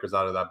dig the Lakers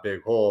out of that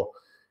big hole,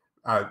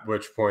 at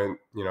which point,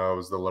 it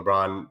was the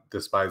LeBron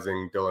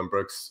despising Dylan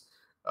Brooks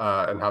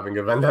and having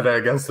a vendetta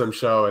against him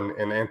show,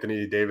 and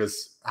Anthony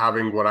Davis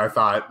having what I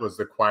thought was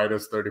the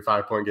quietest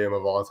 35-point game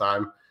of all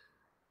time.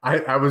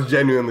 I was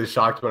genuinely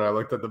shocked when I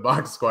looked at the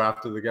box score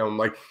after the game. I'm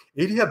like,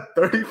 80 had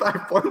 35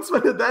 points?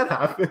 When did that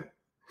happen?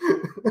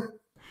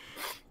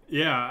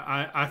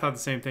 Yeah, I thought the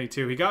same thing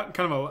too. He got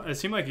it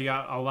seemed like he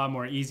got a lot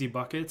more easy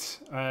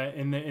buckets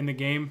in the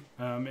game.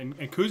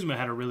 And Kuzma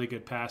had a really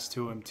good pass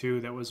to him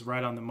too that was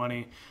right on the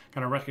money,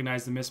 kind of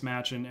recognized the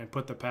mismatch and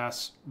put the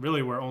pass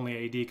really where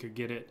only AD could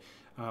get it.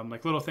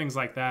 Like little things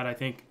like that, I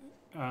think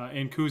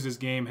in Kuz's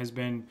game has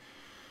been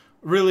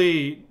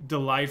really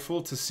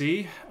delightful to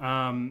see.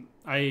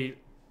 I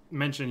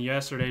mentioned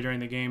yesterday during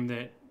the game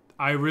that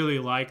I really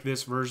like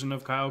this version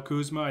of Kyle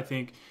Kuzma. I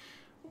think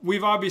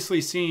we've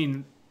obviously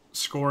seen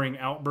scoring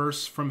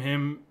outbursts from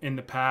him in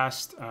the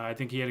past. I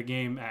think he had a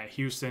game at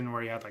Houston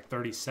where he had like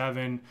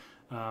 37.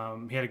 He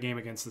had a game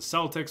against the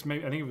Celtics.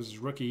 Maybe I think it was his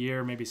rookie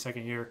year, maybe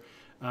second year,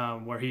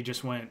 where he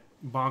just went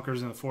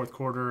bonkers in the fourth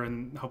quarter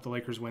and helped the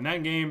Lakers win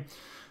that game.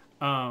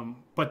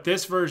 But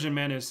this version,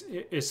 man, is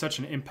such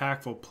an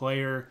impactful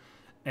player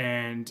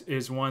and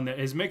is one that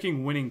is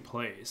making winning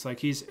plays.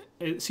 Like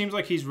it seems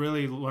like he's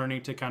really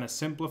learning to kind of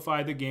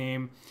simplify the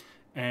game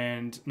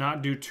and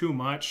not do too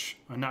much,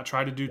 or not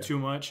try to do too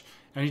much,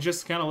 and he's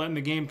just kind of letting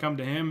the game come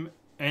to him.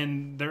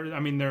 And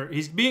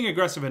he's being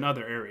aggressive in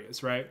other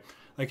areas, right?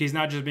 Like he's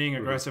not just being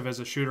aggressive as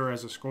a shooter,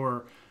 as a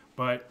scorer,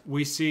 but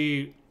we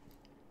see.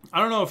 I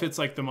don't know if it's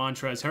like the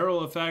Montrezl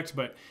Harrell effect,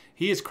 but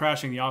he is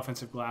crashing the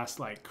offensive glass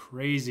like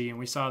crazy, and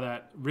we saw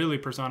that really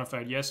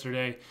personified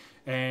yesterday.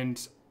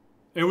 And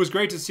it was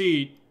great to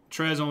see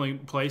Trez only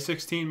play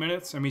 16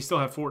 minutes. I mean, he still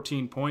had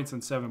 14 points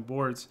and 7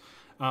 boards.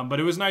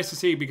 But it was nice to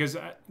see because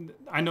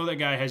I know that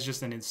guy has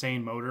just an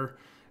insane motor,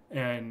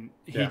 and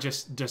he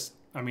just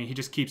he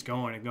just keeps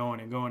going and going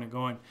and going and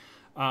going.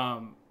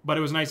 But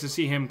it was nice to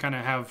see him kind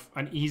of have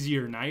an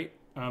easier night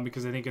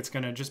because I think it's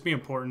going to just be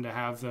important to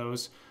have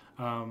those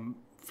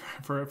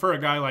for a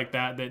guy like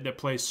that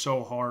plays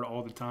so hard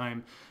all the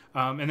time.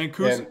 And then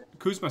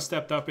Kuzma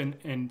stepped up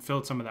and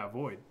filled some of that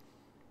void.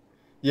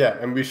 Yeah,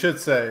 and we should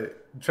say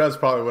Trez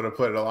probably would have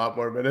played a lot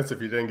more minutes if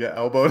he didn't get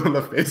elbowed in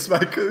the face by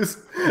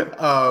Kuz.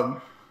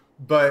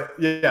 But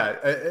yeah,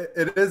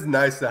 it is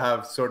nice to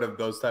have sort of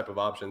those type of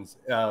options.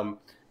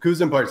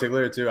 Kuz in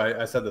particular too,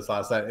 I said this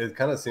last night, it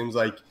kind of seems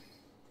like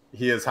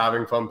he is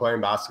having fun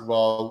playing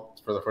basketball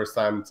for the first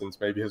time since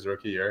maybe his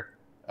rookie year.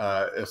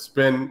 It's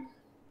been,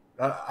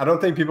 I don't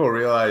think people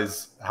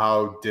realize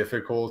how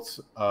difficult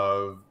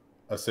of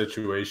a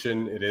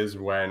situation it is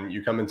when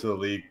you come into the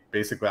league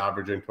basically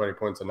averaging 20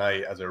 points a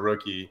night as a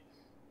rookie,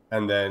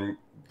 and then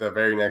the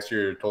very next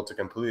year you're told to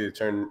completely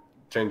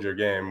change your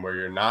game where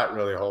you're not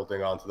really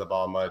holding on to the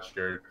ball much.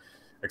 You're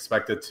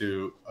expected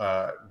to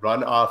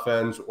run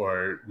offense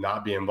or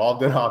not be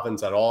involved in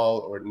offense at all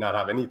or not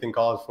have anything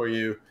called for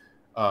you.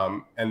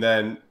 And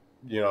then,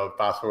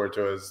 fast forward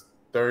to his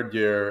third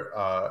year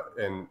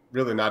and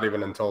really not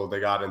even until they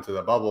got into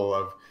the bubble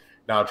of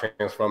now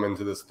transforming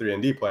into this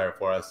 3-and-D player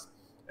for us.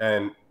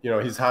 And,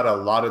 he's had a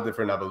lot of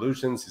different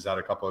evolutions. He's had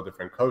a couple of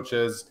different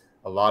coaches,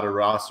 a lot of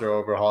roster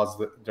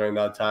overhauls during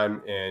that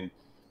time. And,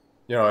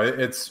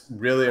 it's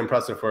really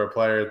impressive for a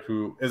player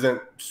who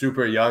isn't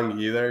super young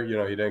either.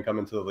 He didn't come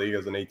into the league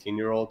as an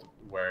 18-year-old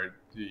where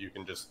you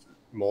can just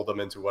mold him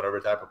into whatever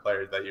type of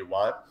player that you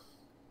want.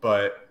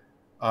 But,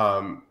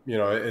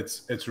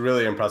 it's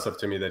really impressive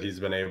to me that he's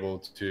been able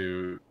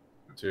to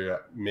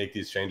make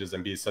these changes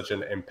and be such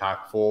an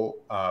impactful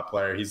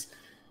player. He's,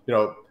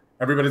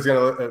 everybody's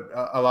going to,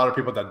 a lot of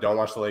people that don't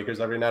watch the Lakers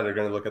every night are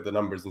going to look at the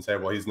numbers and say,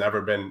 well, he's never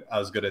been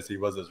as good as he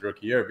was his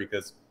rookie year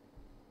because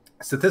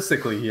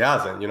statistically he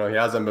hasn't, he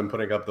hasn't been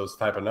putting up those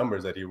type of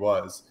numbers that he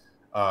was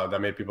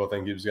that made people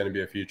think he was going to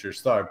be a future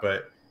star.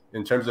 But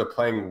in terms of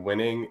playing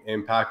winning,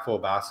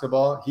 impactful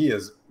basketball, he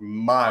is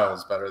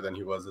miles better than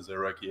he was as a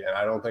rookie. And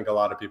I don't think a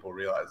lot of people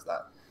realize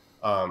that.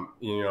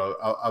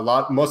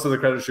 Most of the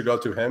credit should go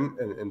to him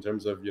in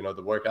terms of,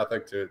 the work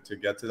ethic to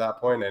get to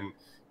that point and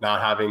not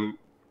having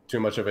too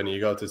much of an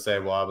ego to say,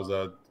 well, I was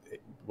a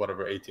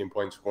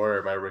 18-point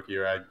scorer my rookie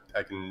year.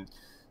 I can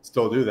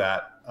still do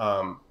that.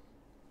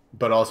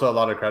 But also a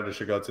lot of credit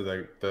should go to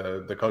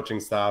the coaching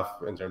staff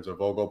in terms of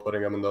Vogel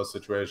putting him in those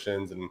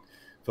situations and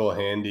Phil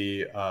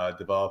Handy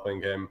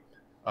developing him.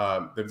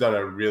 They've done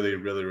a really,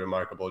 really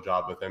remarkable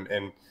job with him.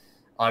 And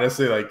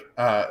honestly,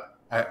 I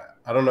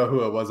don't know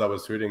who it was that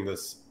was tweeting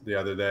this the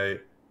other day.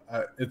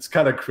 It's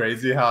kind of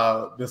crazy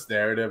how this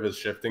narrative is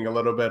shifting a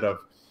little bit of,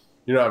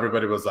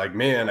 everybody was like,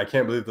 man, I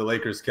can't believe the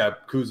Lakers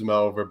kept Kuzma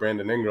over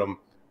Brandon Ingram,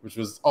 which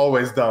was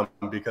always dumb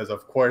because,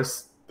 of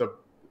course, the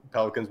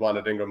Pelicans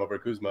wanted Ingram over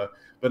Kuzma.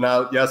 But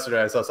now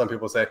yesterday I saw some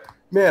people say,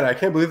 man, I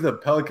can't believe the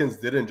Pelicans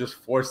didn't just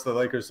force the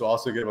Lakers to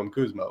also give him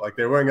Kuzma. Like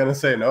they weren't going to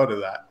say no to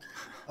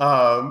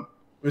that,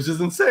 which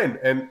is insane.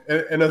 And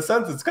in a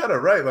sense, it's kind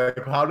of right.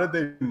 Like how did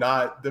they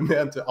not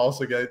demand to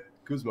also get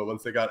Kuzma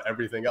once they got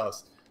everything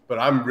else? But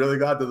I'm really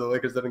glad that the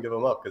Lakers didn't give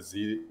him up because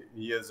he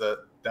is a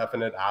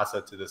definite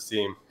asset to this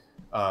team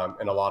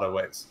in a lot of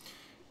ways.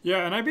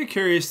 Yeah, and I'd be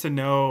curious to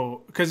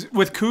know, because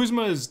with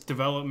Kuzma's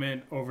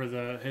development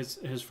over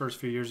his first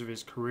few years of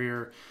his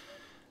career,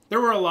 there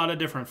were a lot of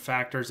different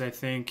factors, I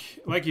think.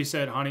 Like you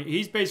said, Honey,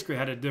 he's basically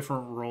had a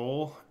different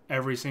role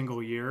every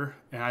single year,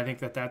 and I think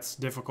that's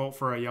difficult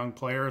for a young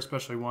player,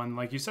 especially one,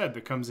 like you said,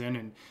 that comes in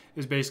and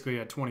is basically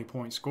a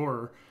 20-point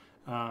scorer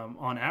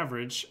on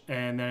average,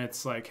 and then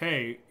it's like,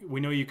 hey, we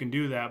know you can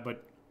do that,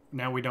 but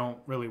now we don't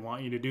really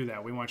want you to do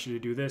that. We want you to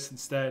do this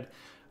instead.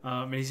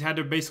 And he's had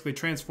to basically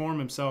transform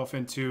himself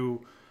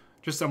into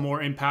just a more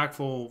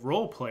impactful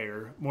role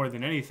player more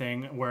than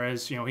anything.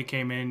 Whereas, he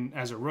came in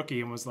as a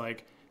rookie and was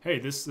like, hey,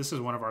 this is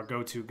one of our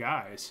go-to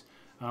guys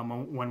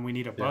when we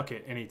need a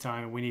bucket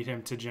anytime, and we need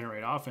him to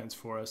generate offense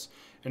for us.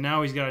 And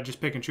now he's got to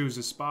just pick and choose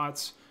his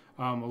spots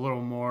a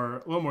little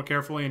more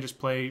carefully and just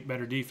play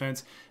better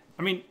defense.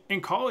 I mean,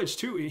 in college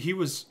too, he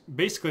was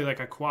basically like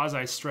a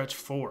quasi stretch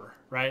four,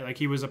 right? Like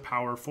he was a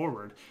power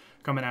forward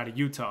coming out of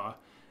Utah.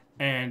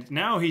 And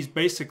now he's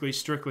basically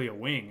strictly a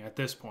wing at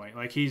this point.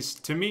 Like he's,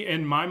 to me,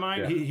 in my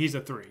mind, he's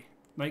a three.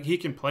 Like he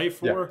can play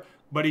four,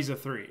 but he's a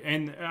three.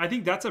 And I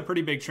think that's a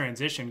pretty big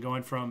transition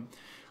going from,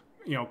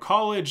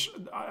 college.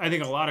 I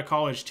think a lot of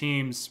college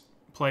teams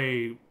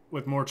play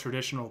with more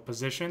traditional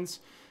positions.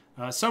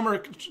 Some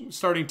are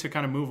starting to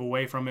kind of move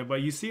away from it,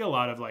 but you see a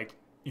lot of like,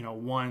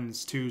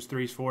 ones, twos,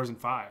 threes, fours, and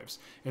fives.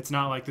 It's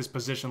not like this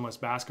positionless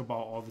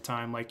basketball all the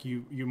time like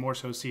you more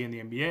so see in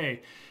the NBA.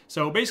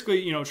 So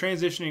basically,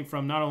 transitioning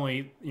from not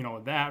only,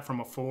 that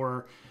from a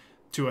 4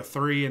 to a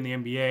 3 in the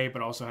NBA,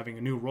 but also having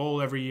a new role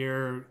every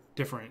year,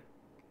 different,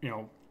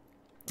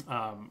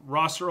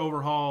 roster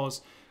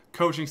overhauls,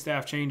 coaching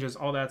staff changes,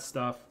 all that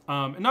stuff.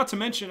 And not to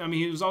mention, I mean,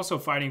 he was also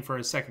fighting for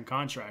his second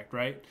contract,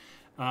 right?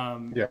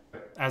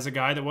 As a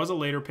guy that was a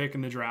later pick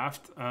in the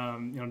draft,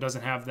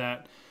 doesn't have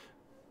that,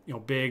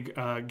 big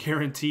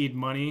guaranteed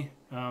money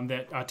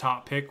that a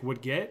top pick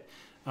would get.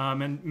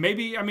 And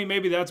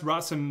maybe that's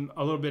brought a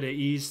little bit of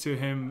ease to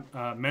him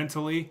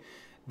mentally,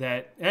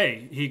 that,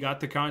 hey, he got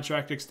the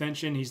contract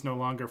extension. He's no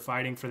longer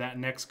fighting for that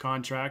next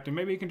contract. And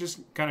maybe he can just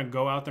kind of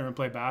go out there and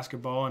play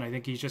basketball. And I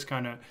think he's just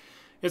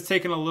it's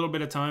taken a little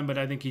bit of time, but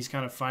I think he's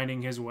kind of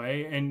finding his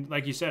way. And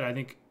like you said, I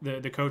think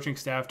the coaching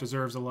staff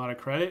deserves a lot of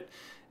credit.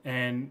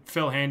 And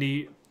Phil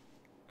Handy,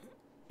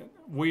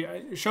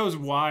 shows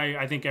why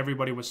I think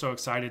everybody was so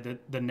excited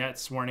that the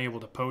Nets weren't able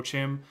to poach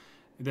him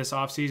this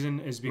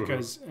offseason, is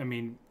because, I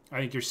mean, I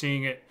think you're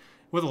seeing it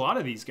with a lot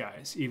of these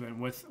guys, even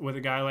with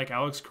a guy like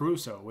Alex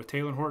Caruso, with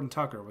Taylor Horton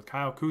Tucker, with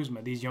Kyle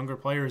Kuzma, these younger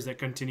players that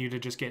continue to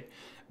just get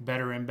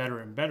better and better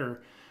and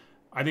better.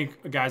 I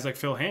think guys like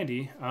Phil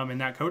Handy and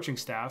that coaching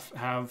staff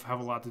have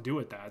a lot to do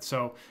with that.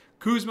 So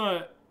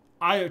Kuzma,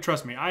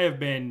 trust me,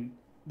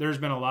 there's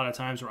been a lot of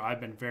times where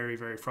I've been very,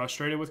 very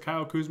frustrated with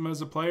Kyle Kuzma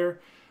as a player.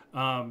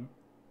 And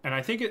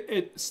I think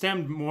it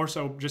stemmed more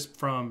so just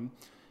from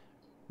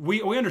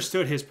we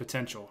understood his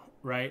potential,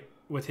 right?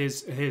 With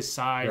his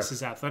size,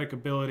 his athletic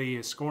ability,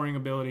 his scoring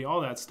ability,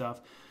 all that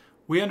stuff.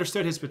 We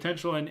understood his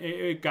potential, and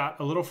it got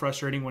a little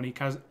frustrating when he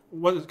kind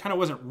of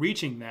wasn't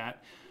reaching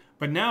that.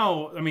 But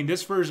now, I mean,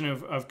 this version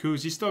of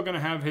Kuz, he's still going to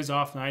have his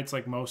off nights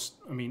like most,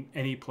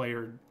 any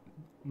player,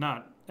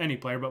 not any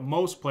player, but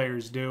most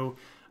players do,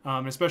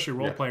 especially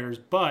role players.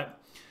 But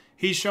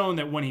he's shown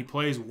that when he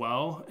plays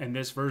well, and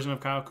this version of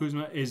Kyle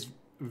Kuzma is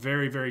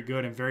very, very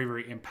good and very,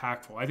 very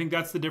impactful. I think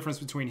that's the difference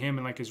between him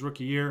and like his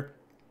rookie year.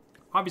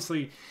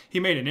 Obviously, he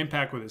made an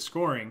impact with his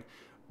scoring,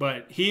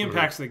 but he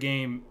impacts the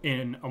game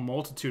in a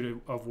multitude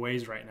of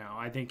ways right now.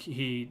 I think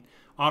he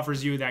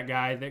offers you that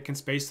guy that can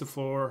space the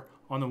floor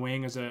on the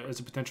wing as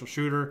a potential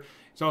shooter.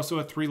 He's also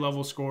a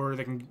 3-level scorer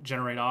that can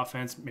generate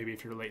offense, maybe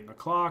if you're late in the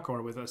clock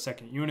or with a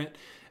second unit.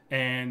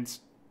 And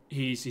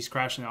he's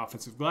crashing the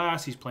offensive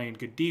glass. He's playing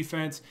good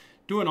defense,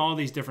 doing all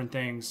these different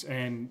things.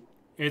 And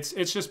it's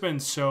just been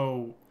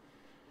so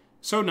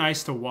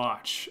nice to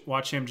watch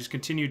him just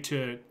continue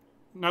to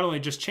not only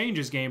just change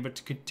his game, but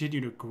to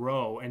continue to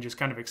grow and just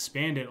kind of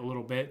expand it a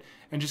little bit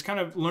and just kind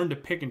of learn to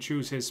pick and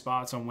choose his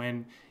spots on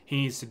when he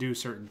needs to do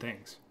certain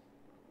things.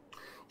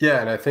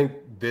 Yeah, and I think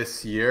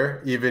this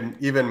year,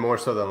 even more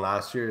so than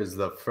last year, is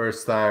the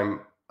first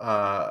time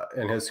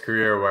in his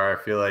career where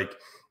I feel like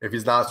if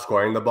he's not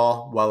scoring the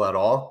ball well at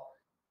all,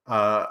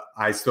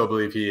 I still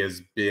believe he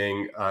is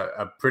being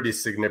a pretty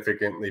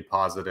significantly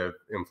positive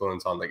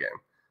influence on the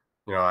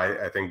game.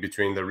 I think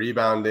between the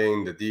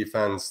rebounding, the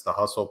defense, the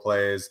hustle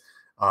plays,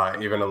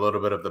 even a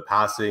little bit of the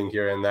passing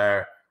here and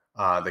there,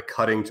 the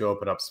cutting to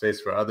open up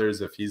space for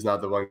others if he's not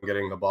the one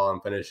getting the ball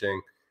and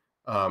finishing,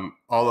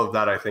 all of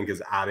that I think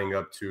is adding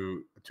up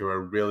to a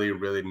really,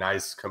 really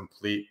nice,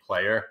 complete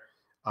player.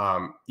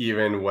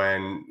 Even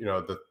when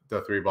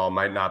the 3 ball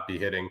might not be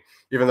hitting,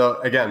 even though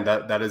again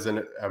that is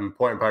an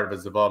important part of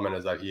his development,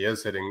 is that he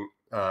is hitting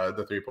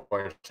the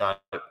 3-point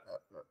shot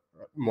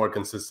more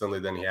consistently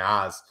than he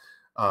has,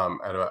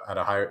 at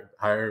a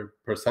higher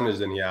percentage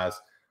than he has.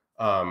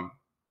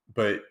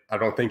 But I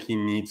don't think he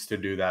needs to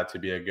do that to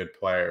be a good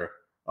player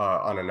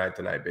on a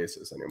night-to-night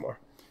basis anymore.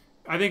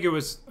 I think that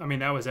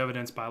was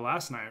evidenced by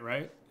last night,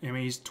 right?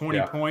 He's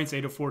 20 points,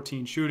 8 of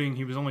 14 shooting.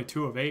 He was only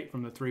 2 of 8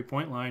 from the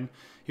 3-point line.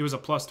 He was a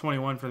plus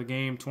 21 for the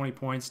game, 20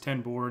 points,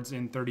 10 boards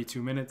in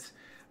 32 minutes.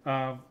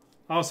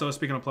 Also,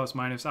 speaking of plus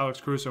minus,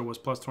 Alex Caruso was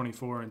plus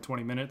 24 in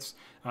 20 minutes.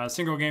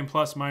 Single game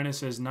plus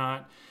minus is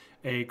not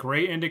a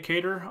great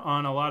indicator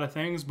on a lot of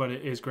things, but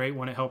it is great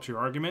when it helps your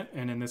argument.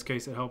 And in this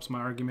case, it helps my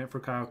argument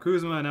for Kyle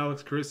Kuzma and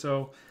Alex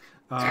Caruso.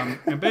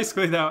 And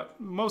basically,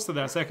 most of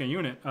that second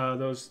unit,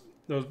 those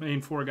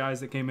main 4 guys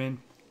that came in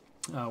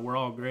were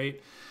all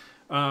great.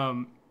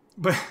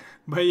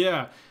 But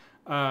yeah,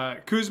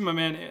 Kuzma,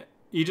 man,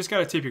 you just got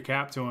to tip your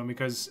cap to him,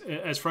 because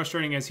as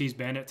frustrating as he's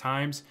been at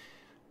times,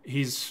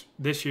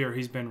 this year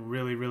he's been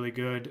really, really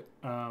good.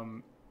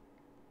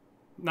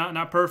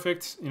 Not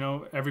perfect.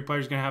 Every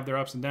player's gonna have their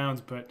ups and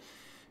downs, but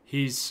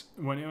his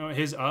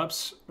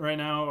ups right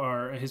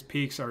now his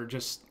peaks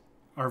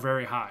are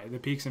very high. The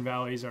peaks and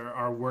valleys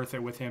are worth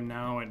it with him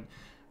now, and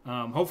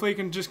hopefully he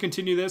can just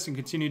continue this and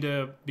continue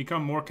to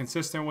become more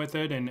consistent with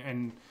it,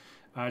 and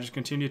just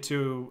continue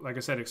to, like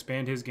I said,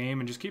 expand his game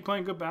and just keep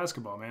playing good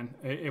basketball, man.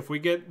 If we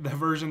get the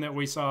version that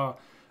we saw,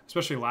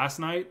 especially last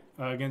night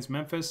against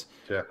Memphis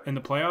in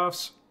the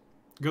playoffs,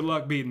 good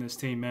luck beating this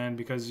team, man,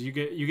 because you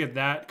get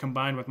that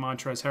combined with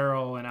Montrezl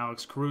Harrell and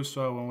Alex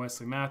Caruso and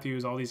Wesley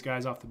Matthews, all these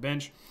guys off the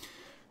bench.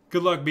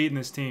 Good luck beating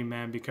this team,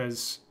 man,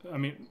 because, I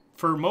mean,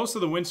 for most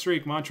of the win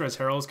streak, Montrezl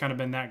Harrell has kind of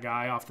been that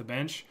guy off the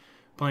bench,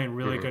 playing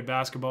really good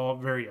basketball,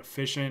 very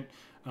efficient,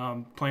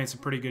 playing some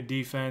pretty good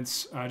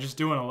defense, just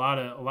doing a lot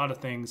of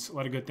things, a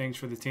lot of good things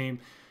for the team.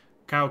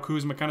 Kyle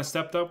Kuzma kind of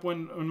stepped up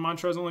when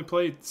Montrezl only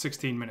played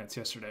 16 minutes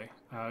yesterday.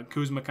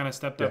 Kuzma kind of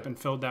stepped up and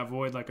filled that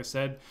void, like I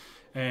said,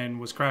 and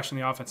was crashing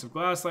the offensive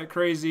glass like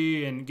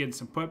crazy and getting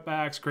some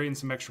putbacks, creating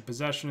some extra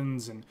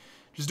possessions, and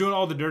just doing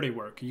all the dirty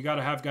work. You got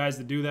to have guys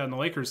that do that, and the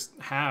Lakers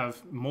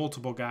have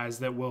multiple guys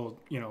that will,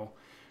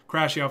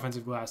 crash the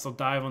offensive glass. They'll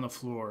dive on the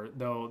floor.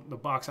 They'll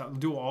box out,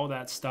 do all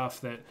that stuff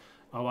that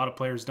a lot of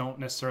players don't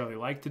necessarily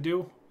like to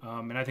do.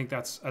 And I think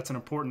that's an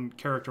important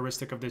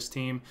characteristic of this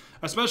team,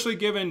 especially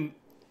given,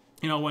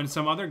 when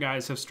some other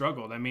guys have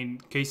struggled. I mean,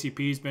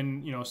 KCP's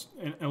been,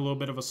 in a little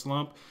bit of a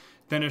slump.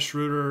 Dennis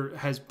Schroeder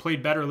has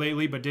played better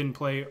lately, but didn't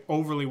play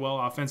overly well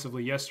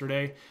offensively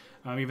yesterday,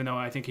 even though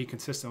I think he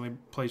consistently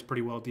plays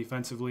pretty well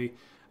defensively.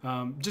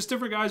 Just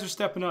different guys are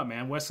stepping up,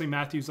 man. Wesley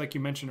Matthews, like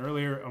you mentioned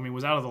earlier,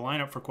 was out of the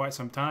lineup for quite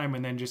some time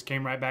and then just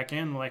came right back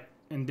in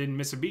and didn't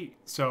miss a beat.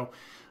 So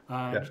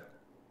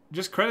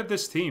just credit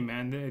this team,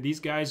 man. These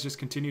guys just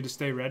continue to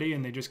stay ready,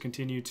 and they just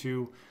continue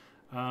to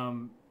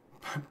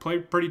play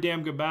pretty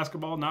damn good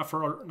basketball. Not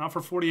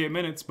for 48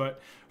 minutes,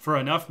 but for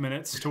enough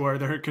minutes to where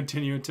they're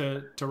continuing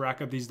to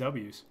rack up these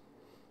W's.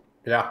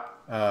 Yeah.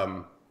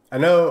 I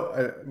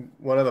know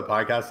one of the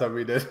podcasts that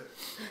we did,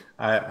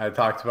 I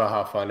talked about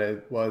how fun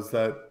it was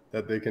that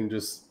they can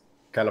just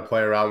kind of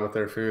play around with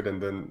their food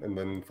and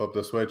then flip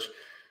the switch.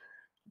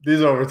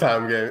 These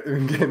overtime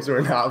games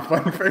were not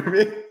fun for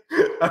me.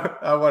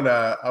 I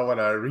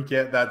wanna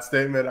recant that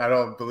statement. I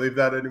don't believe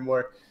that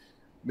anymore.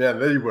 Man,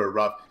 they were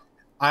rough.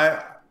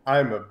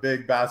 I'm a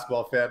big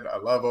basketball fan. I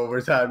love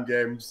overtime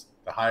games,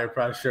 the higher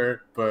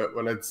pressure. But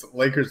when it's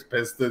Lakers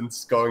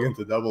Pistons going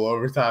into double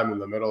overtime in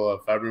the middle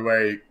of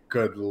February,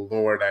 good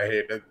Lord, I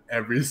hated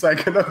every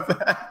second of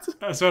that.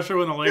 Especially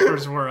when the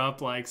Lakers were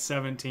up like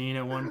 17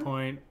 at one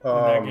point in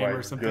that game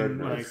or something.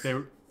 Goodness.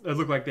 Like it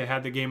looked like they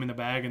had the game in the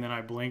bag, and then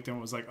I blinked and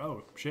was like,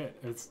 oh shit,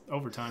 it's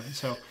overtime.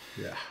 So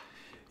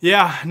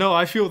yeah, no,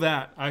 I feel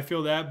that.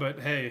 But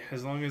hey,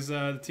 as long as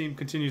the team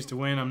continues to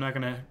win, I'm not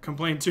going to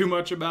complain too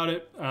much about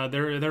it.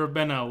 There have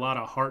been a lot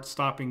of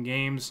heart-stopping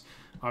games.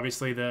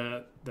 Obviously,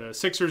 the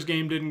Sixers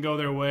game didn't go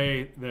their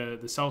way. The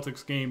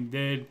Celtics game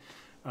did.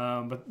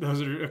 But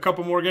those are a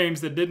couple more games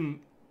that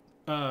didn't,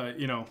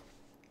 that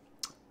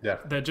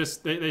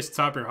just they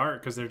stop your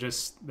heart because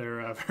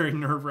they're very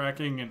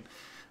nerve-wracking. And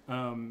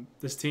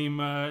this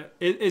team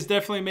is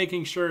definitely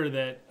making sure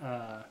that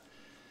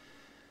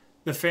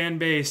the fan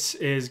base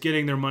is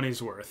getting their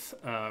money's worth,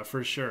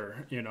 for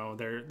sure.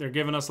 They're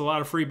giving us a lot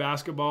of free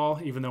basketball,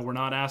 even though we're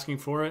not asking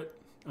for it.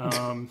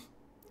 But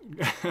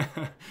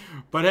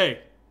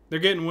hey, they're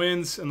getting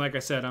wins, and like I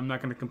said, I'm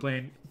not going to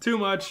complain too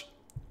much.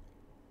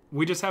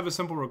 We just have a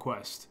simple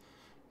request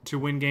to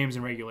win games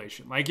in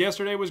regulation. Like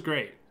yesterday was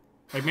great.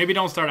 Like maybe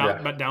don't start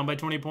out down by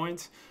 20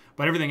 points,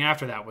 but everything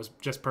after that was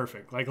just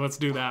perfect. Like let's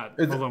do that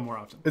a little more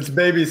often. It's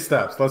baby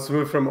steps. Let's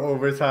move from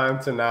overtime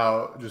to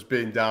now just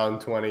being down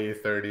 20,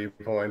 30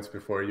 points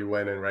before you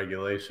win in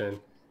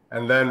regulation.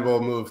 And then we'll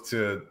move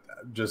to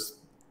just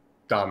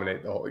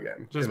dominate the whole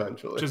game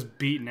eventually. Just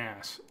beating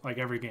ass like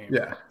every game.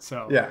 Yeah.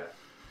 So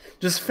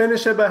just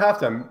finish it by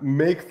halftime.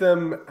 Make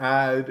them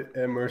add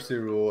a mercy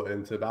rule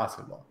into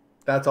basketball.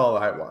 That's all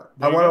I want.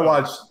 I want to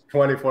watch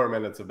 24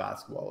 minutes of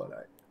basketball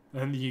tonight.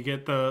 And you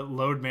get the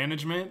load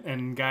management,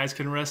 and guys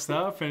can rest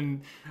up,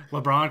 and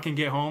LeBron can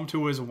get home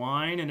to his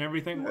wine and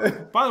everything.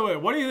 By the way,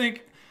 what do you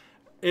think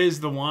is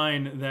the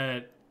wine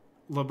that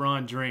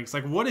LeBron drinks?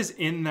 Like, what is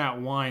in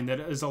that wine that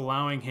is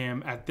allowing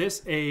him at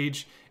this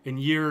age, in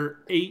year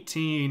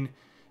 18,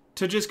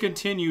 to just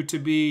continue to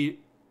be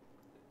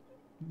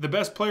the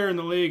best player in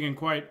the league, and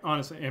quite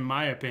honestly, in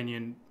my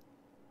opinion,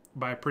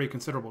 by a pretty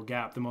considerable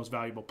gap, the most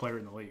valuable player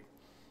in the league?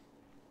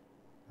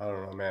 I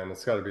don't know, man.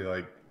 It's got to be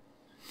like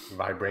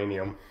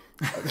vibranium.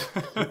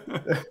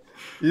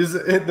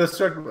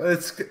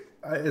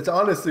 It's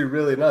honestly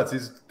really nuts.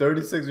 He's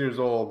 36 years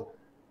old,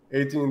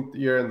 18th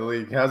year in the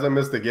league, hasn't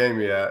missed a game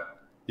yet.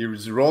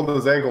 He's rolled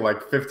his ankle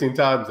like 15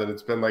 times, and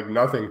it's been like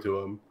nothing to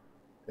him.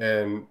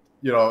 And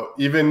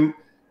even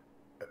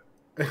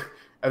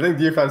I think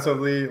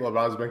defensively,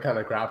 LeBron's been kind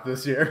of crap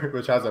this year,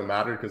 which hasn't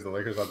mattered because the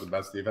Lakers have the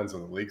best defense in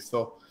the league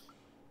still.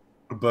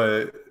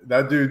 but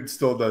that dude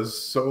still does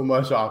so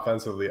much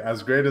offensively.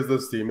 As great as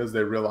this team is,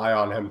 they rely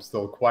on him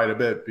still quite a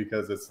bit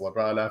because it's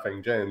LeBron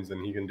effing James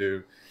and he can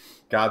do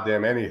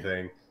goddamn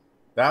anything.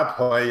 That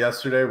play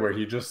yesterday where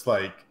he just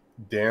like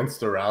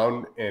danced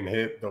around and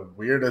hit the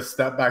weirdest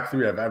step back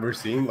three I've ever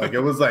seen. Like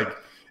it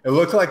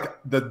looked like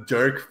the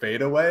Dirk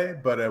fadeaway,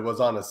 but it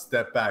was on a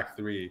step back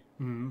three.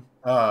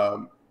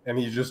 Mm-hmm. And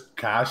he just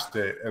cashed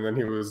it, and then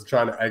he was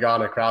trying to egg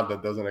on a crowd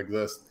that doesn't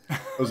exist. It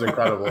was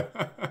incredible.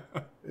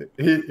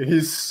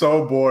 He's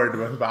so bored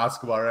with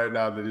basketball right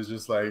now that he's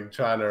just like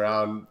trying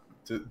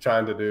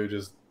to do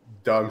just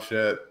dumb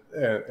shit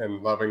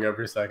and loving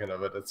every second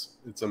of it.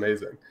 It's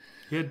amazing.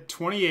 He had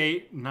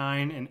 28,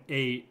 9, and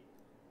 8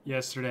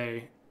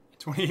 yesterday.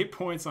 28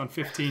 points on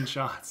 15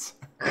 shots.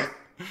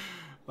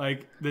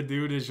 Like, the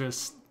dude is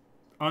just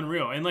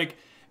unreal. And, like,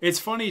 it's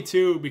funny,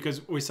 too,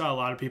 because we saw a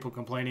lot of people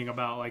complaining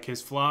about, like,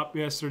 his flop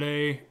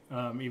yesterday,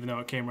 even though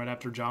it came right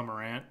after John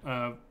Morant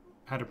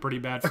had a pretty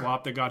bad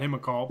flop that got him a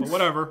call. But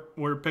whatever.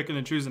 We're picking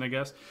and choosing, I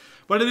guess.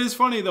 But it is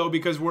funny, though,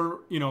 because we're,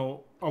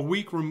 a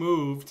week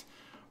removed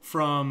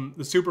from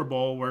the Super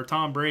Bowl where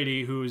Tom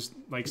Brady, who's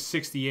like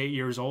 68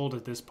 years old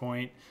at this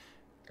point,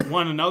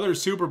 won another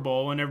Super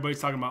Bowl, and everybody's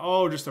talking about,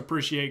 oh, just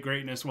appreciate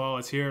greatness while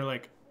it's here.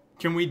 Like,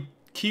 can we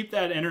keep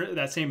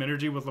that same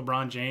energy with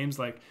LeBron James?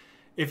 Like,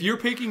 if you're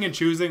picking and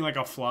choosing like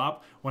a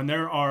flop when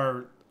there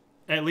are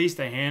at least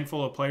a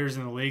handful of players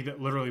in the league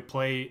that literally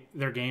play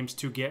their games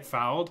to get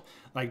fouled,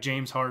 like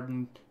James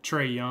Harden,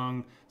 Trae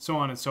Young, so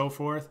on and so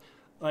forth,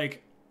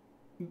 like,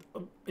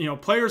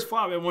 players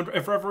flop.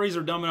 If referees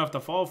are dumb enough to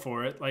fall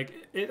for it, like,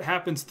 it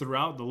happens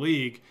throughout the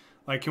league.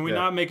 Like, can we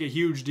not make a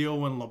huge deal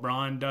when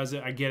LeBron does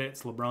it? I get it,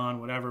 it's LeBron,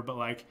 whatever, but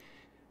like,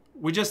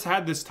 we just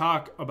had this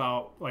talk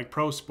about like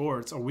pro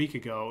sports a week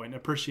ago and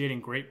appreciating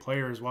great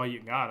players while you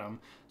got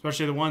them,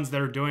 especially the ones that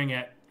are doing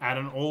it at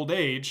an old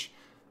age.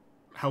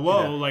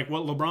 Like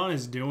what LeBron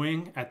is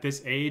doing at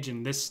this age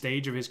and this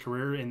stage of his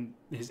career in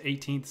his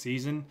 18th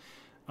season.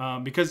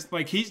 Because,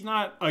 like, he's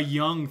not a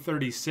young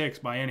 36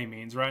 by any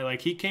means, right? Like,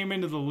 he came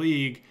into the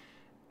league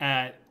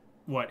at,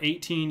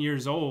 18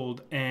 years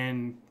old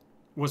and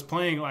was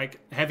playing, like,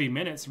 heavy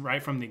minutes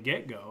right from the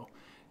get-go.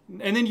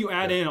 And then you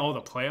add in all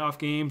the playoff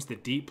games, the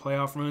deep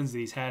playoff runs that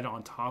he's had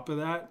on top of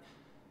that.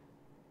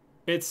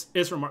 It's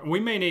remarkable.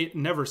 We may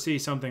never see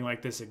something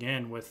like this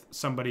again with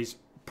somebody's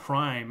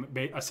prime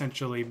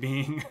essentially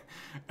being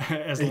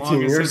as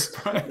long as his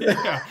prime,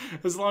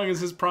 as long as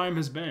his prime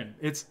has been.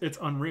 It's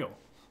unreal.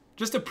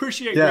 Just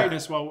appreciate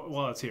greatness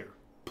while it's here,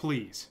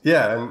 please.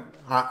 Yeah, and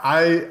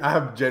I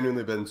have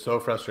genuinely been so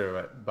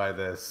frustrated by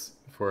this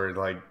for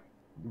like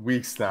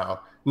weeks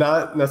now.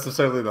 Not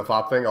necessarily the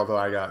flop thing, although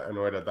I got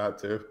annoyed at that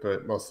too,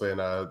 but mostly in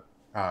a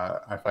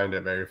I find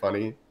it very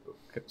funny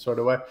sort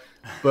of way.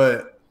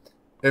 But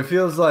it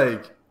feels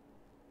like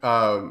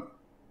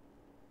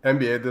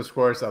NBA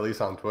discourse, at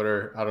least on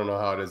Twitter. I don't know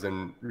how it is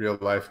in real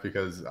life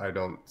because I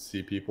don't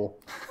see people.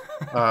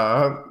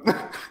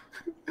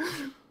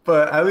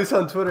 But at least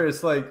on Twitter,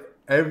 it's like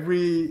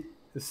every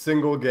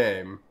single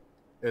game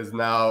is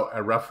now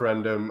a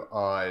referendum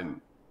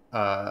on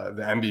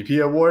the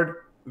MVP award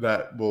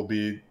that will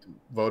be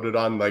voted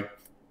on, like,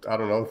 I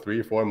don't know,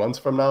 3-4 months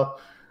from now,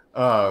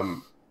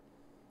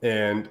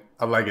 and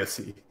a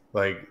legacy.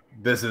 Like,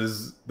 this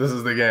is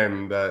the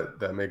game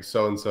that makes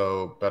so and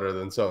so better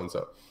than so and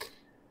so.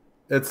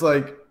 It's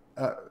like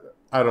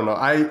I don't know.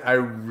 I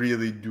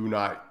really do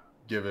not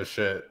give a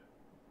shit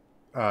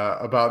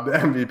about the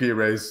MVP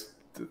race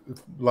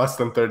less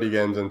than 30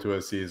 games into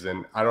a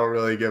season. I don't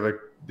really give a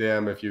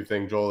damn if you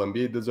think Joel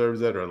Embiid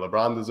deserves it or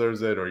LeBron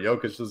deserves it or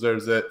Jokic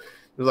deserves it.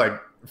 There's like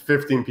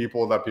 15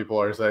 people that people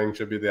are saying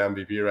should be the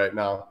MVP right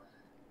now.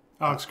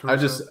 Alex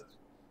Caruso.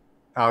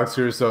 Alex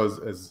Caruso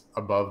is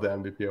above the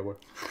MVP award.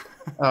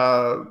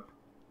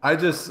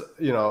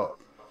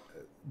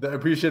 The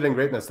appreciating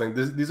greatness thing.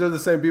 These are the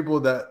same people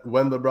that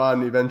when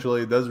LeBron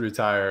eventually does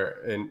retire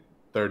in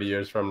 30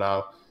 years from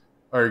now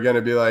are going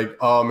to be like,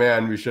 oh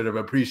man, we should have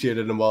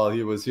appreciated him while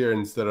he was here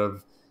instead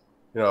of,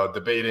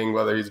 debating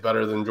whether he's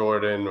better than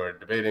Jordan or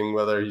debating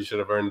whether he should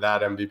have earned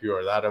that MVP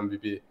or that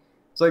MVP.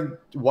 It's like,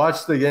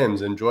 watch the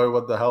games, enjoy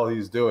what the hell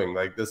he's doing.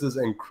 Like, this is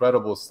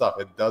incredible stuff.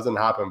 It doesn't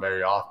happen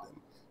very often.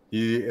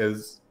 He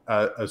is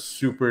a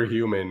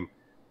superhuman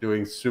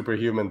doing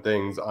superhuman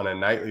things on a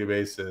nightly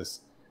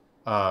basis.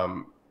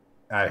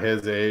 At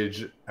his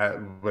age,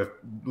 with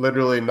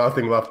literally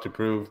nothing left to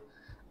prove,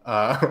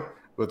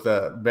 with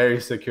a very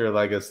secure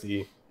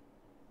legacy,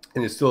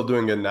 and he's still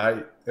doing it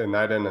night in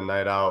and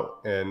night out,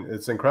 and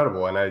it's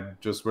incredible. And I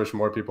just wish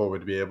more people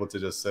would be able to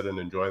just sit and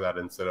enjoy that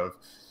instead of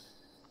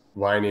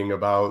whining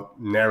about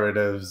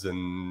narratives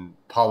and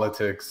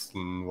politics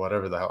and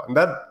whatever the hell. And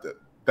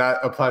that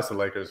applies to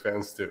Lakers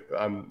fans too.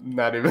 I'm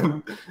not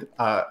even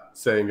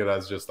saying it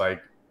as just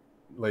like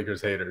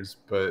Lakers haters,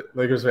 but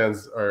Lakers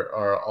fans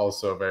are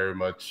also very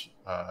much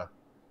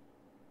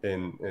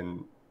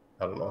in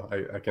I don't know,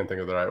 I can't think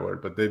of the right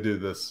word, but they do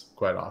this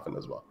quite often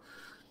as well.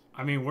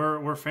 I mean,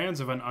 we're fans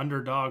of an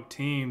underdog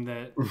team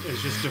that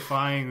is just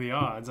defying the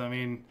odds. I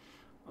mean,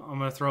 I'm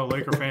gonna throw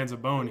Laker fans a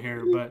bone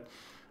here, but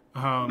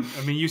I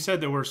mean, you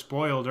said that we're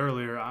spoiled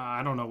earlier.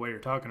 I don't know what you're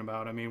talking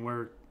about. I mean,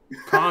 we're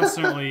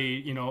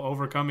constantly,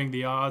 overcoming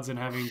the odds and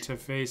having to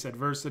face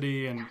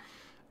adversity and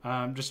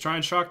just try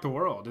and shock the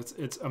world.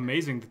 It's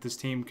amazing that this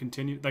team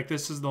continued. Like,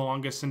 this is the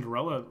longest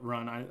Cinderella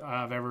run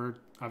I've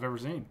ever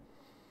seen.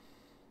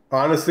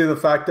 Honestly, the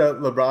fact that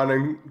LeBron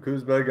and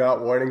Kuzma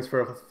got warnings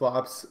for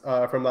flops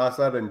from last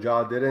night and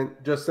Ja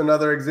didn't, just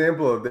another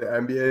example of the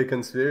NBA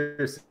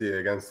conspiracy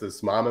against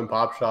this mom and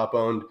pop shop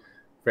owned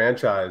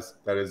franchise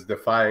that is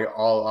defying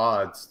all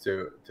odds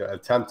to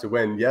attempt to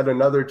win yet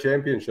another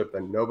championship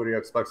that nobody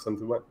expects them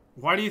to win.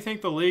 Why do you think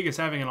the league is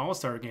having an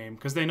all-star game?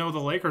 Because they know the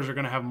Lakers are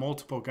going to have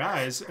multiple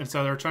guys, and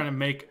so they're trying to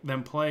make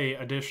them play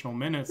additional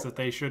minutes that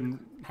they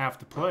shouldn't have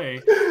to play.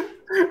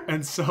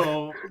 And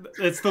so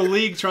it's the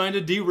league trying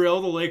to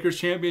derail the Lakers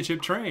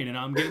championship train, and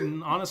I'm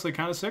getting honestly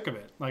kind of sick of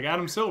it. Like,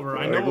 Adam Silver,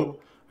 I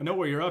know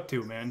what you're up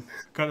to, man.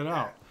 Cut it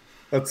out.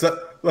 Let's send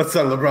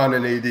LeBron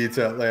and AD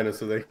to Atlanta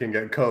so they can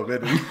get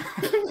COVID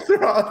and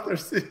throughout their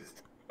season.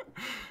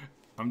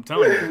 I'm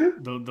telling you,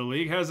 the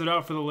league has it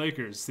out for the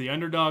Lakers. The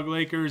underdog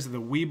Lakers,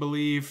 the We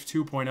Believe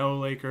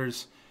 2.0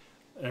 Lakers.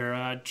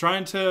 They're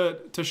trying to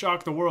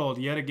shock the world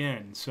yet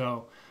again.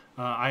 So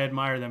I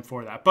admire them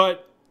for that.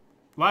 But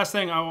last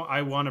thing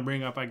I want to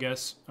bring up, I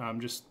guess,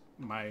 just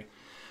my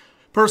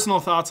personal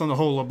thoughts on the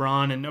whole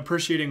LeBron and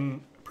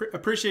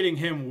appreciating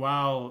him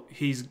while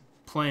he's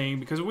playing,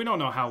 because we don't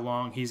know how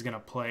long he's going to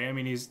play. I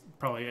mean, he's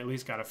probably at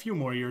least got a few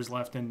more years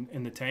left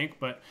in the tank.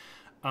 But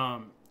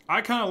I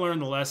kind of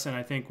learned the lesson,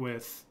 I think,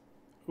 with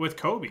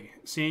Kobe,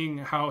 seeing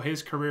how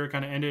his career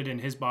kind of ended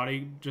and his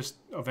body just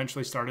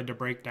eventually started to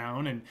break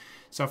down and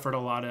suffered a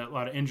lot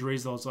of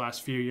injuries those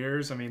last few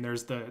years. I mean,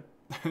 there's the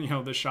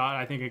the shot,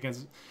 I think,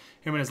 against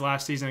him in his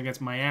last season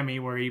against Miami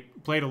where he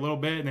played a little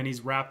bit and then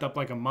he's wrapped up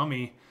like a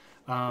mummy,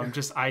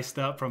 just iced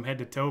up from head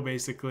to toe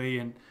basically.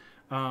 And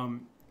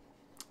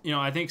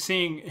I think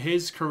seeing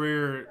his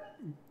career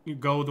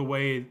go the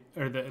way,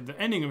 or the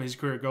ending of his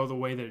career go the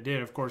way that it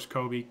did. Of course,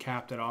 Kobe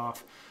capped it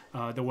off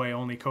the way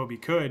only Kobe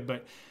could,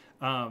 but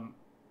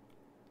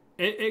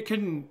it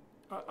can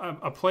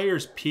a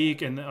player's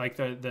peak and like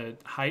the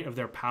height of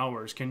their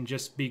powers can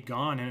just be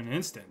gone in an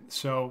instant.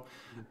 So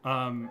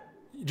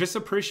just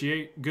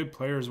appreciate good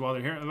players while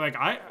they're here. Like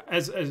I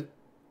as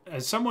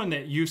someone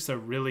that used to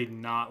really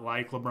not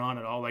like LeBron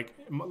at all, like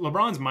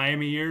LeBron's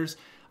Miami years,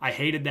 I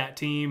hated that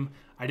team.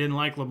 I didn't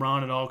like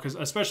LeBron at all,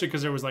 especially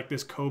because there was like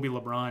this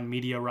Kobe-LeBron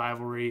media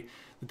rivalry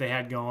that they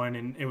had going,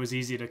 and it was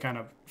easy to kind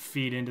of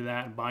feed into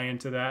that and buy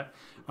into that.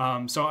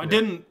 So I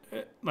didn't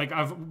like.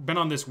 I've been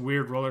on this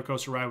weird roller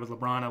coaster ride with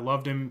LeBron. I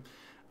loved him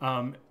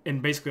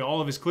in basically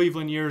all of his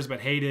Cleveland years,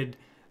 but hated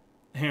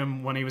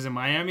him when he was in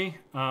Miami.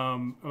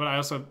 But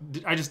I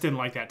just didn't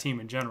like that team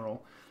in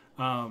general.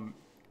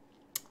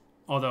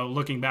 Although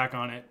looking back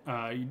on it,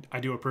 I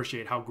do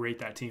appreciate how great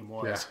that team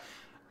was.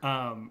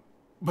 Yeah.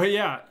 But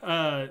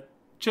yeah,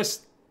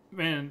 just,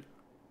 man,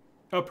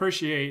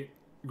 appreciate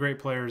great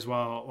players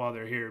while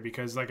they're here,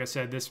 because like I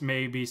said, this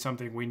may be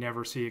something we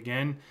never see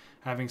again,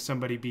 having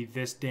somebody be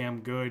this damn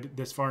good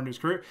this far into his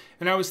career.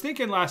 And I was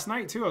thinking last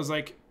night too, I was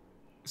like,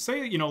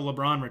 say,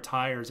 LeBron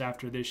retires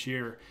after this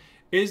year.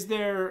 Is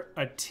there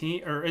a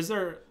team, or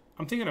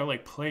I'm thinking of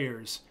like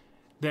players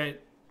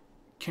that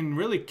can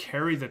really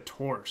carry the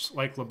torch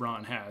like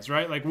LeBron has,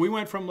 right? Like we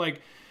went from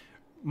like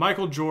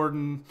Michael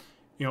Jordan,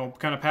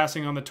 kind of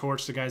passing on the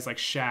torch to guys like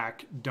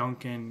Shaq,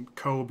 Duncan,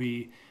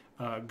 Kobe,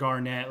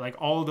 Garnett,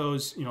 like all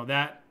those,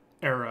 that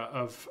era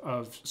of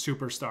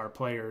superstar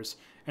players.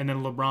 And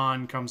then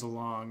LeBron comes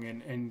along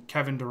and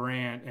Kevin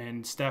Durant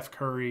and Steph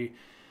Curry.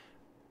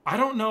 I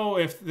don't know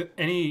if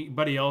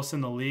anybody else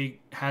in the league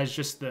has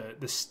just the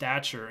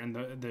stature and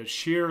the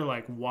sheer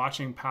like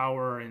watching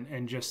power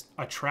and just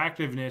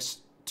attractiveness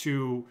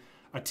to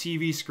a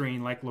TV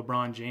screen like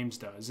LeBron James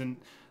does. And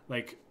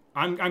like,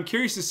 I'm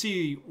curious to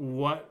see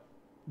what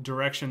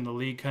direction the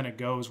league kind of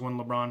goes when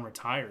LeBron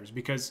retires,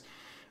 because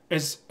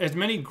as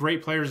many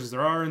great players as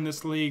there are in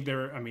this league,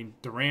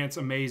 Durant's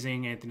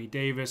amazing, Anthony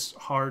Davis,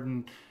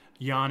 Harden,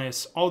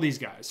 Giannis, all these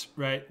guys,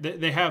 right?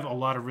 They have a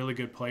lot of really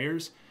good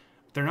players.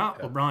 They're not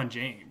LeBron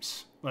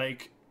James.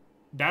 Like,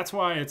 that's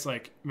why it's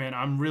like, man,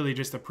 I'm really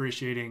just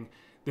appreciating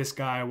this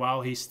guy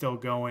while he's still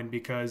going,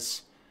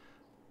 because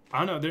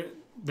I don't know,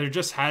 there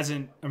just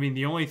hasn't,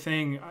 the only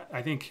thing,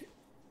 I think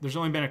there's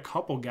only been a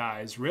couple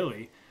guys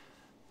really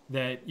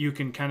that you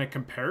can kind of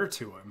compare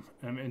to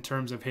him in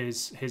terms of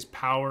his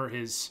power,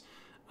 his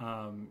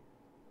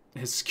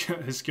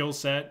skill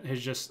set,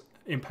 his just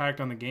impact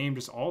on the game,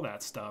 just all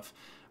that stuff.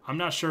 I'm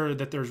not sure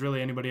that there's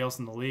really anybody else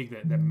in the league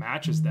that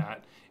matches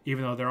that,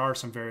 even though there are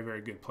some very,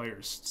 very good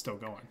players still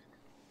going.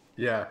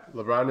 Yeah,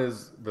 LeBron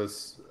is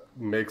this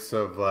mix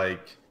of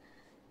like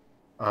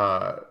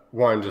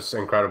one, just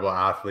incredible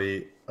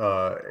athlete,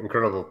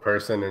 incredible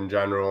person in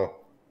general,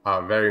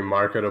 very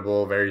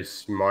marketable, very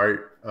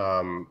smart,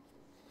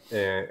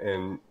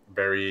 and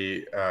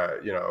very,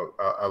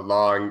 a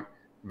long,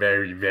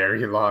 very,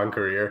 very long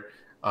career,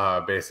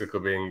 basically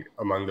being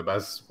among the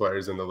best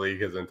players in the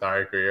league his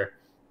entire career.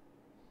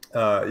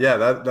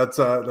 Yeah, that's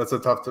a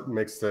tough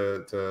mix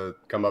to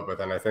come up with,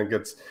 and I think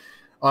it's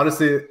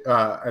honestly,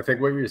 I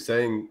think what you're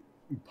saying,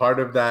 part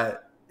of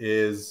that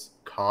is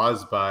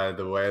caused by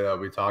the way that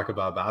we talk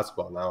about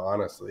basketball now.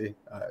 Honestly,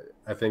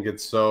 I think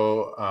it's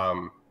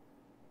so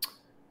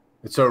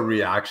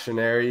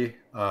reactionary,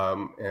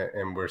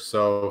 and we're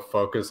so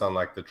focused on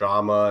like the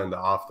drama and the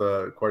off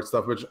the court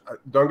stuff. Which,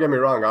 don't get me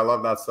wrong, I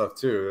love that stuff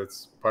too.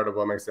 It's part of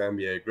what makes the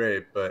NBA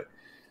great, but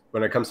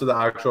when it comes to the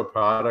actual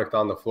product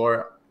on the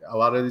floor, a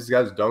lot of these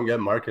guys don't get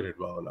marketed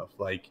well enough.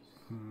 Like,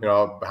 you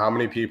know, how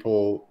many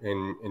people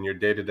in your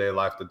day-to-day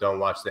life that don't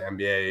watch the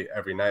NBA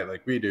every night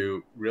like we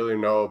do really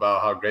know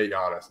about how great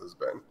Giannis has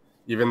been,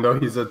 even though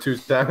he's a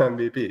two-time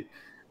MVP,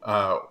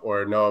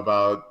 or know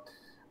about,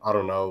 I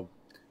don't know,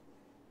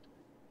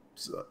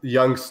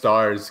 young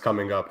stars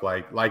coming up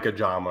like a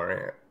Ja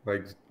Morant.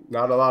 Like,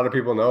 not a lot of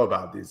people know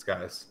about these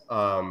guys.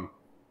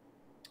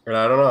 And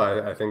I don't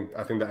know. I think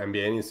the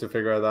NBA needs to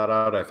figure that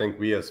out. I think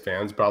we as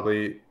fans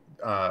probably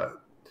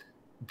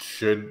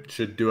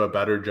should do a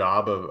better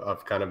job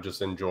of kind of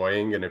just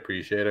enjoying and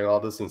appreciating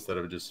all this instead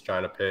of just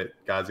trying to pit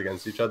guys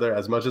against each other.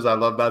 As much as I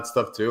love that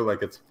stuff too,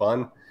 like it's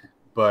fun,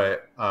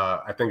 but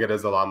I think it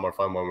is a lot more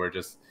fun when we're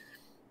just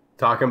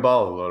talking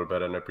ball a little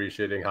bit and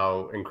appreciating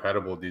how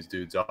incredible these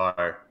dudes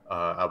are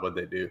at what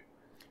they do.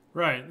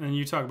 Right, and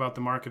you talk about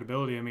the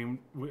marketability. I mean,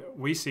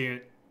 we see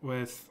it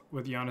with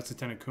Giannis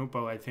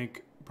Antetokounmpo. I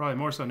think probably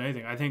more so than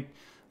anything. I think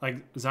like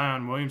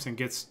Zion Williamson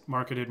gets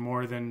marketed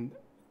more than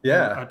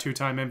a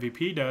two-time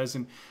MVP does,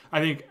 and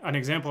I think an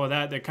example of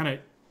that kind of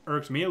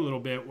irked me a little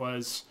bit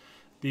was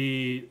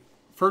the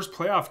first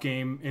playoff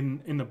game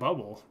in the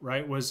bubble.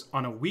 Right, was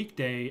on a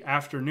weekday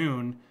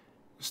afternoon,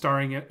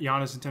 starring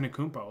Giannis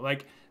Antetokounmpo.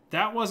 Like,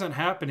 that wasn't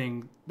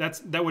happening.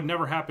 That would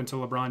never happen to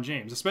LeBron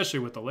James, especially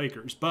with the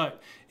Lakers.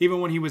 But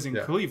even when he was in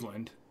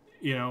Cleveland,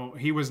 you know,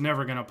 he was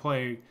never going to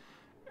play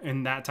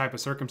in that type of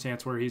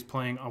circumstance where he's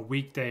playing a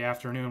weekday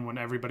afternoon when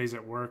everybody's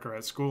at work or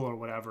at school or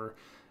whatever.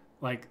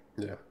 Like,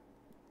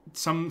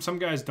 some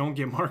guys don't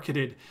get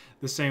marketed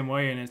the same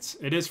way, and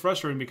it is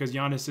frustrating because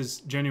Giannis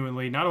is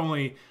genuinely not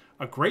only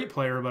a great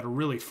player but a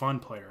really fun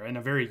player and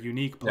a very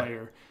unique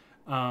player.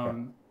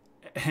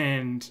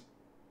 And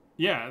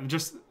yeah,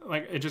 just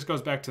like it just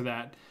goes back to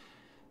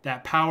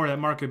that power, that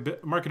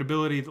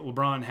marketability that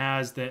LeBron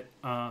has. That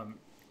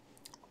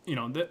you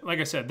know, like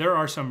I said, there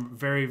are some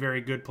very,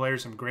 very good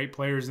players, some great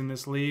players in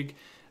this league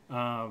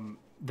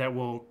that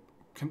will,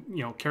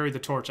 you know, carry the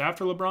torch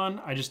after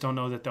LeBron. I just don't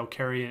know that they'll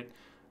carry it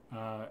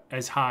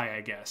as high,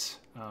 I guess,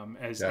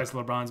 as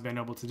LeBron's been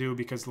able to do,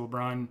 because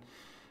LeBron,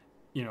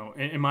 you know,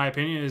 in my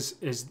opinion,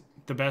 is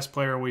the best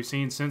player we've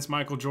seen since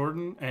Michael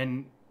Jordan.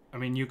 And I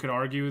mean, you could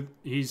argue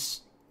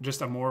he's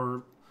just a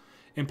more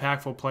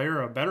impactful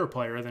player, a better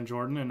player than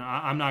Jordan. And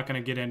I'm not going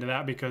to get into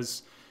that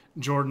because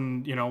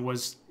Jordan, you know,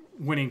 was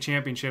winning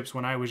championships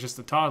when I was just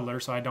a toddler.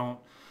 So I don't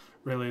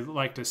really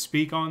like to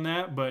speak on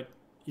that, but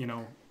you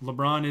know,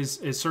 LeBron is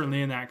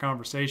certainly in that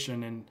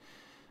conversation, and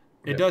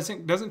it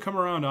doesn't come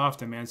around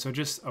often, man. So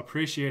just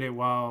appreciate it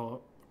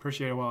while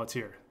it's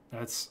here.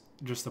 That's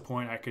just the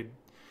point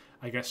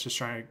I guess just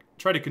try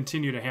to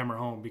continue to hammer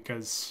home,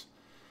 because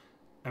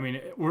I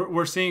mean,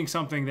 we're seeing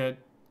something that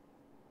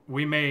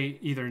we may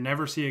either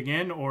never see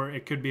again, or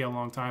it could be a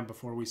long time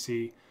before we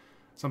see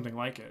something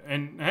like it.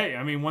 And hey,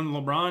 I mean, when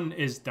LeBron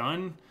is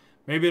done,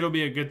 maybe it'll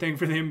be a good thing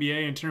for the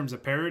NBA in terms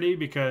of parity,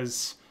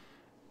 because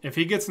if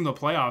he gets in the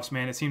playoffs,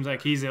 man, it seems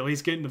like he's at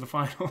least getting to the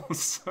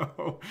finals.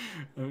 So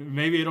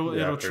maybe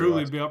it'll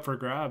truly be up for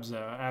grabs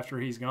after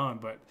he's gone.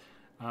 But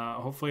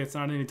hopefully it's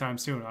not anytime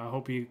soon. I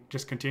hope he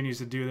just continues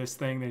to do this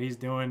thing that he's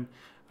doing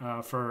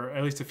for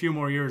at least a few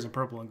more years in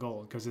purple and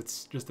gold, because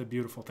it's just a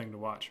beautiful thing to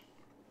watch.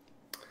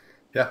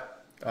 Yeah.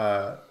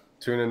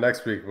 Tune in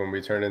next week when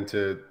we turn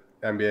into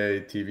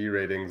NBA TV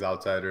ratings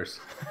outsiders.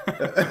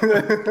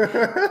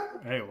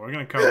 Hey, we're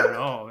going to cover it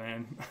all,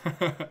 man.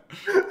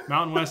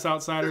 Mountain West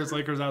outsiders,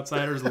 Lakers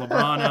outsiders,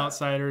 LeBron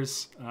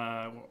outsiders.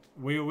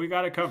 We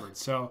got it covered.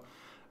 So,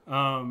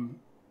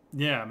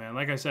 yeah, man,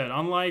 like I said,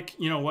 unlike,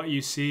 you know, what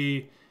you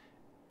see,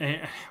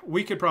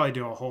 we could probably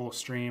do a whole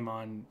stream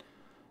on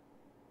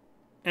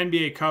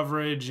NBA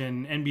coverage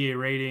and NBA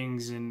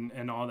ratings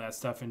and all that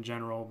stuff in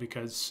general,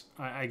 because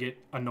I get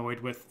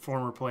annoyed with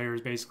former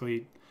players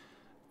basically.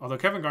 Although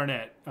Kevin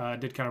Garnett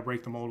did kind of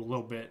break the mold a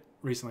little bit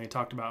recently and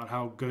talked about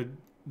how good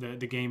the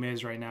game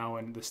is right now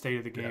and the state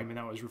of the game, and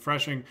that was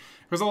refreshing,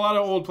 because a lot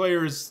of old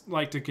players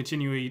like to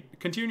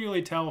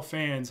continually tell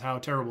fans how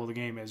terrible the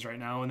game is right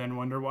now, and then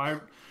wonder why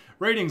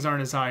ratings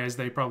aren't as high as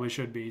they probably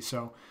should be.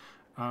 So,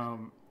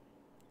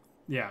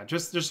 yeah,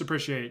 just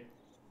appreciate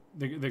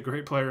the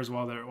great players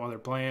while they're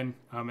playing,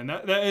 and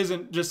that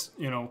isn't just,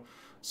 you know,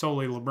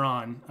 solely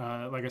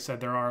LeBron. Like I said,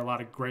 there are a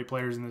lot of great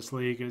players in this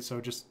league, so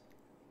just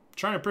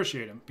trying to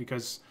appreciate them,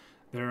 because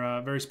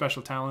they're very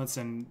special talents,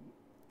 and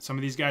some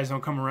of these guys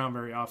don't come around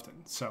very often.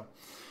 So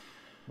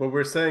what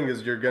we're saying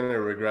is you're going to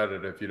regret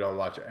it if you don't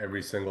watch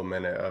every single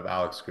minute of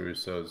Alex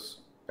Caruso's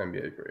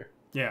NBA career.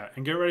 Yeah,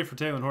 and get ready for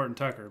Talen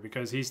Horton-Tucker,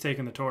 because he's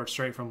taking the torch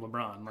straight from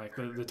LeBron. Like,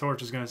 the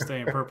torch is going to stay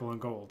in purple and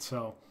gold.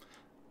 So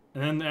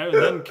And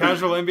then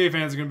casual NBA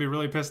fans are going to be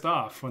really pissed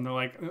off when they're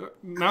like,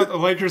 now the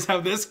Lakers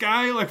have this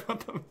guy? Like, what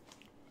the...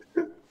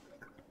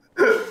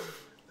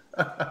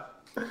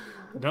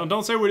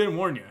 Don't say we didn't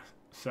warn you.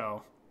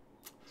 So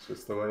it's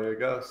just the way it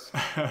goes.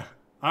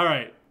 All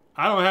right.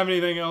 I don't have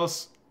anything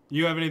else.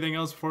 You have anything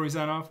else before we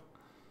sign off?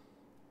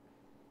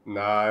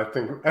 Nah, I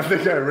think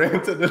I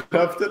ranted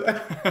enough today.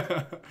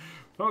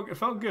 It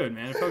felt good,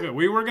 man. It felt good.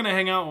 We were gonna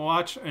hang out and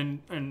watch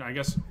and I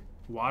guess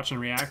watch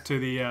and react to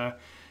the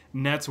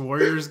Nets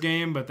Warriors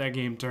game, but that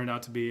game turned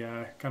out to be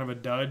kind of a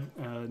dud.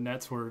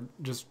 Nets were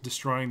just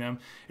destroying them.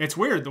 It's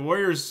weird. The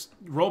Warriors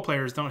role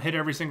players don't hit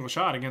every single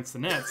shot against the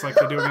Nets like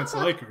they do against the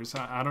Lakers.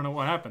 I don't know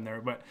what happened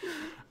there, but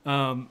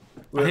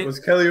was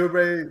Kelly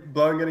Oubre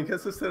blowing any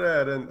kisses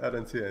today? I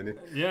didn't see any.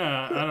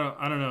 Yeah,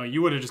 I don't know.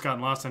 You would have just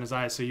gotten lost in his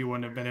eyes, so you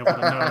wouldn't have been able to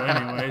know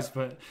anyways.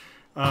 But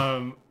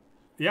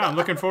yeah, I'm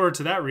looking forward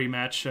to that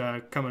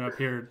rematch coming up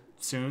here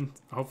soon.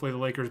 Hopefully the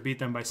Lakers beat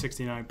them by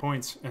 69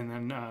 points, and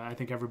then I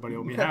think everybody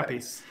will be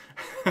happy.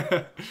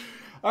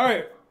 All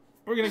right,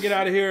 we're going to get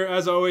out of here.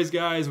 As always,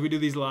 guys, we do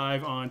these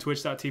live on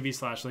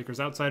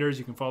twitch.tv/LakersOutsiders.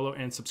 You can follow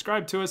and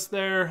subscribe to us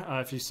there.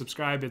 If you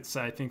subscribe, it's,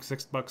 I think,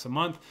 $6 a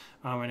month,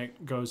 and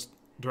it goes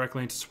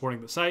directly into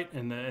supporting the site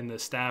and the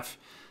staff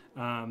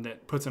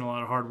that puts in a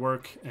lot of hard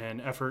work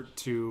and effort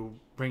to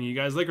bring you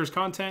guys Lakers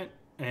content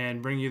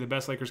and bring you the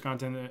best Lakers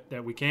content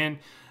that we can.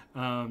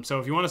 So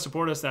if you want to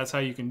support us, that's how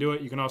you can do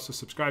it. You can also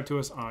subscribe to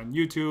us on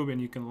YouTube,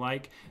 and you can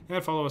like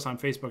and follow us on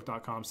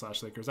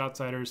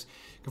Facebook.com/LakersOutsiders.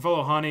 You can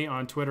follow Hani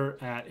on Twitter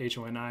at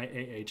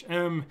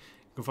HONIAHM. You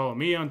can follow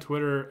me on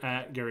Twitter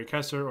at Gary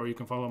Kessler, or you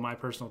can follow my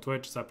personal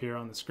Twitch. It's up here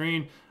on the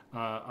screen.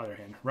 Other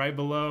hand, right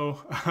below,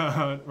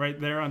 right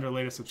there under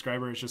latest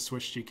subscriber, it's just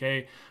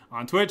SwitchGK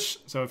on Twitch.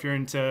 So if you're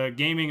into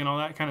gaming and all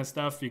that kind of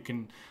stuff, you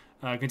can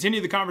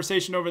continue the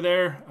conversation over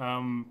there.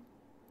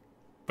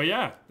 But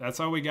yeah, that's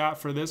all we got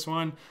for this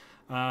one.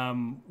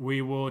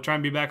 We will try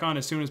and be back on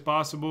as soon as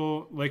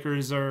possible.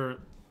 Lakers are,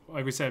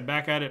 like we said,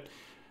 back at it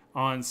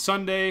on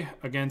Sunday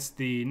against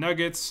the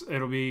Nuggets.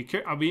 I'll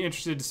be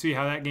interested to see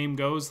how that game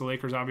goes. The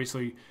Lakers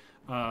obviously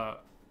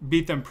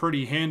beat them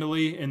pretty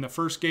handily in the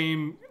first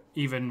game,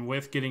 even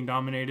with getting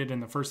dominated in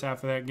the first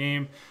half of that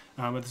game.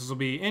 But this will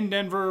be in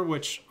Denver,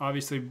 which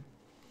obviously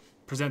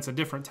presents a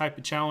different type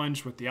of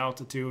challenge with the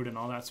altitude and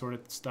all that sort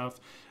of stuff.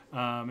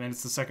 And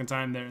it's the second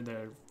time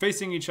they're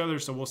facing each other,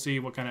 so we'll see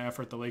what kind of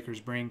effort the Lakers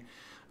bring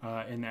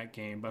in that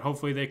game. But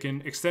hopefully they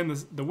can extend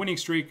the winning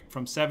streak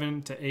from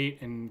 7 to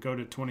 8 and go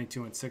to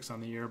 22-6 on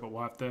the year. But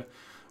we'll have to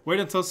wait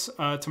until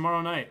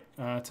tomorrow night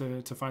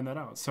to find that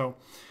out. So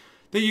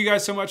thank you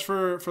guys so much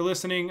for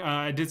listening.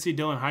 I did see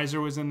Dylan Heiser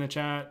was in the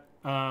chat.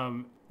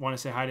 Want to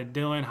say hi to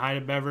Dylan, hi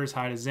to Bevers,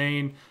 hi to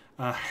Zane.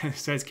 It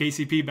says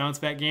KCP bounce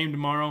back game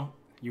tomorrow.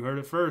 You heard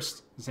it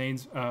first.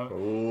 Zane's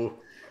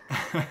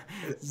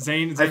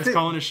Zane's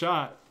calling a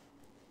shot.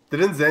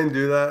 Didn't Zane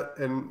do that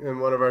in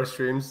one of our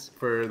streams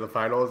for the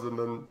finals, and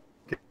then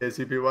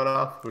KCP went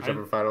off,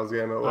 whichever finals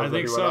game it was? I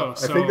think so.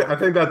 I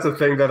think that's a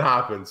thing that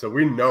happened, so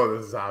we know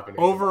this is happening.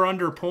 Over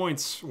under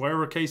points,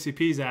 wherever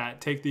KCP's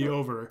at, take the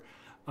over.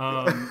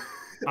 I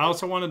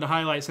also wanted to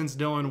highlight, since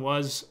Dylan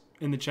was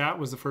in the chat,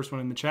 was the first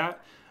one in the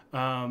chat,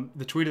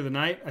 the tweet of the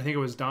night. I think it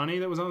was Donnie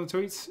that was on the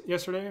tweets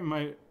yesterday. Am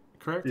I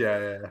correct?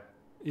 Yeah.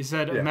 He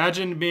said,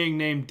 "Imagine being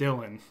named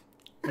Dylan."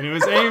 And it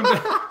was aimed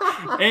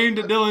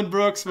at Dylan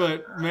Brooks,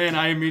 but man,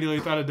 I immediately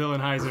thought of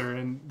Dylan Heiser,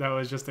 and that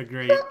was just a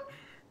great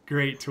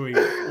tweet.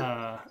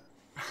 I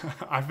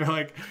feel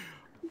like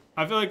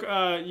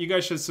you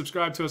guys should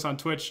subscribe to us on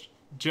Twitch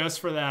just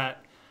for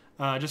that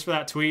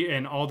tweet,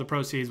 and all the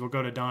proceeds will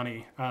go to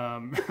Donnie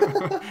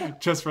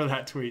just for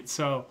that tweet.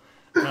 So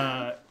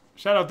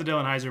shout out to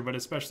Dylan Heiser, but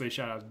especially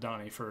shout out to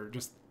Donnie for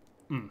just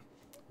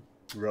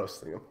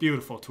roasting him.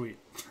 Beautiful tweet.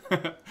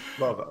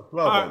 Well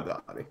done,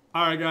 Donnie.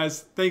 All right,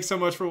 guys. Thanks so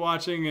much for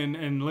watching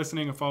and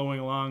listening and following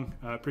along.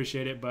 I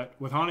appreciate it. But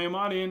with Hani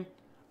Amadian,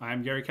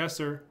 I'm Gary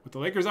Kessler with the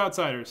Lakers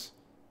Outsiders,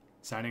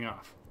 signing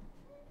off.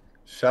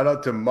 Shout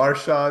out to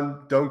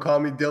Marshawn. Don't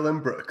call me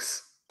Dylan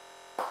Brooks.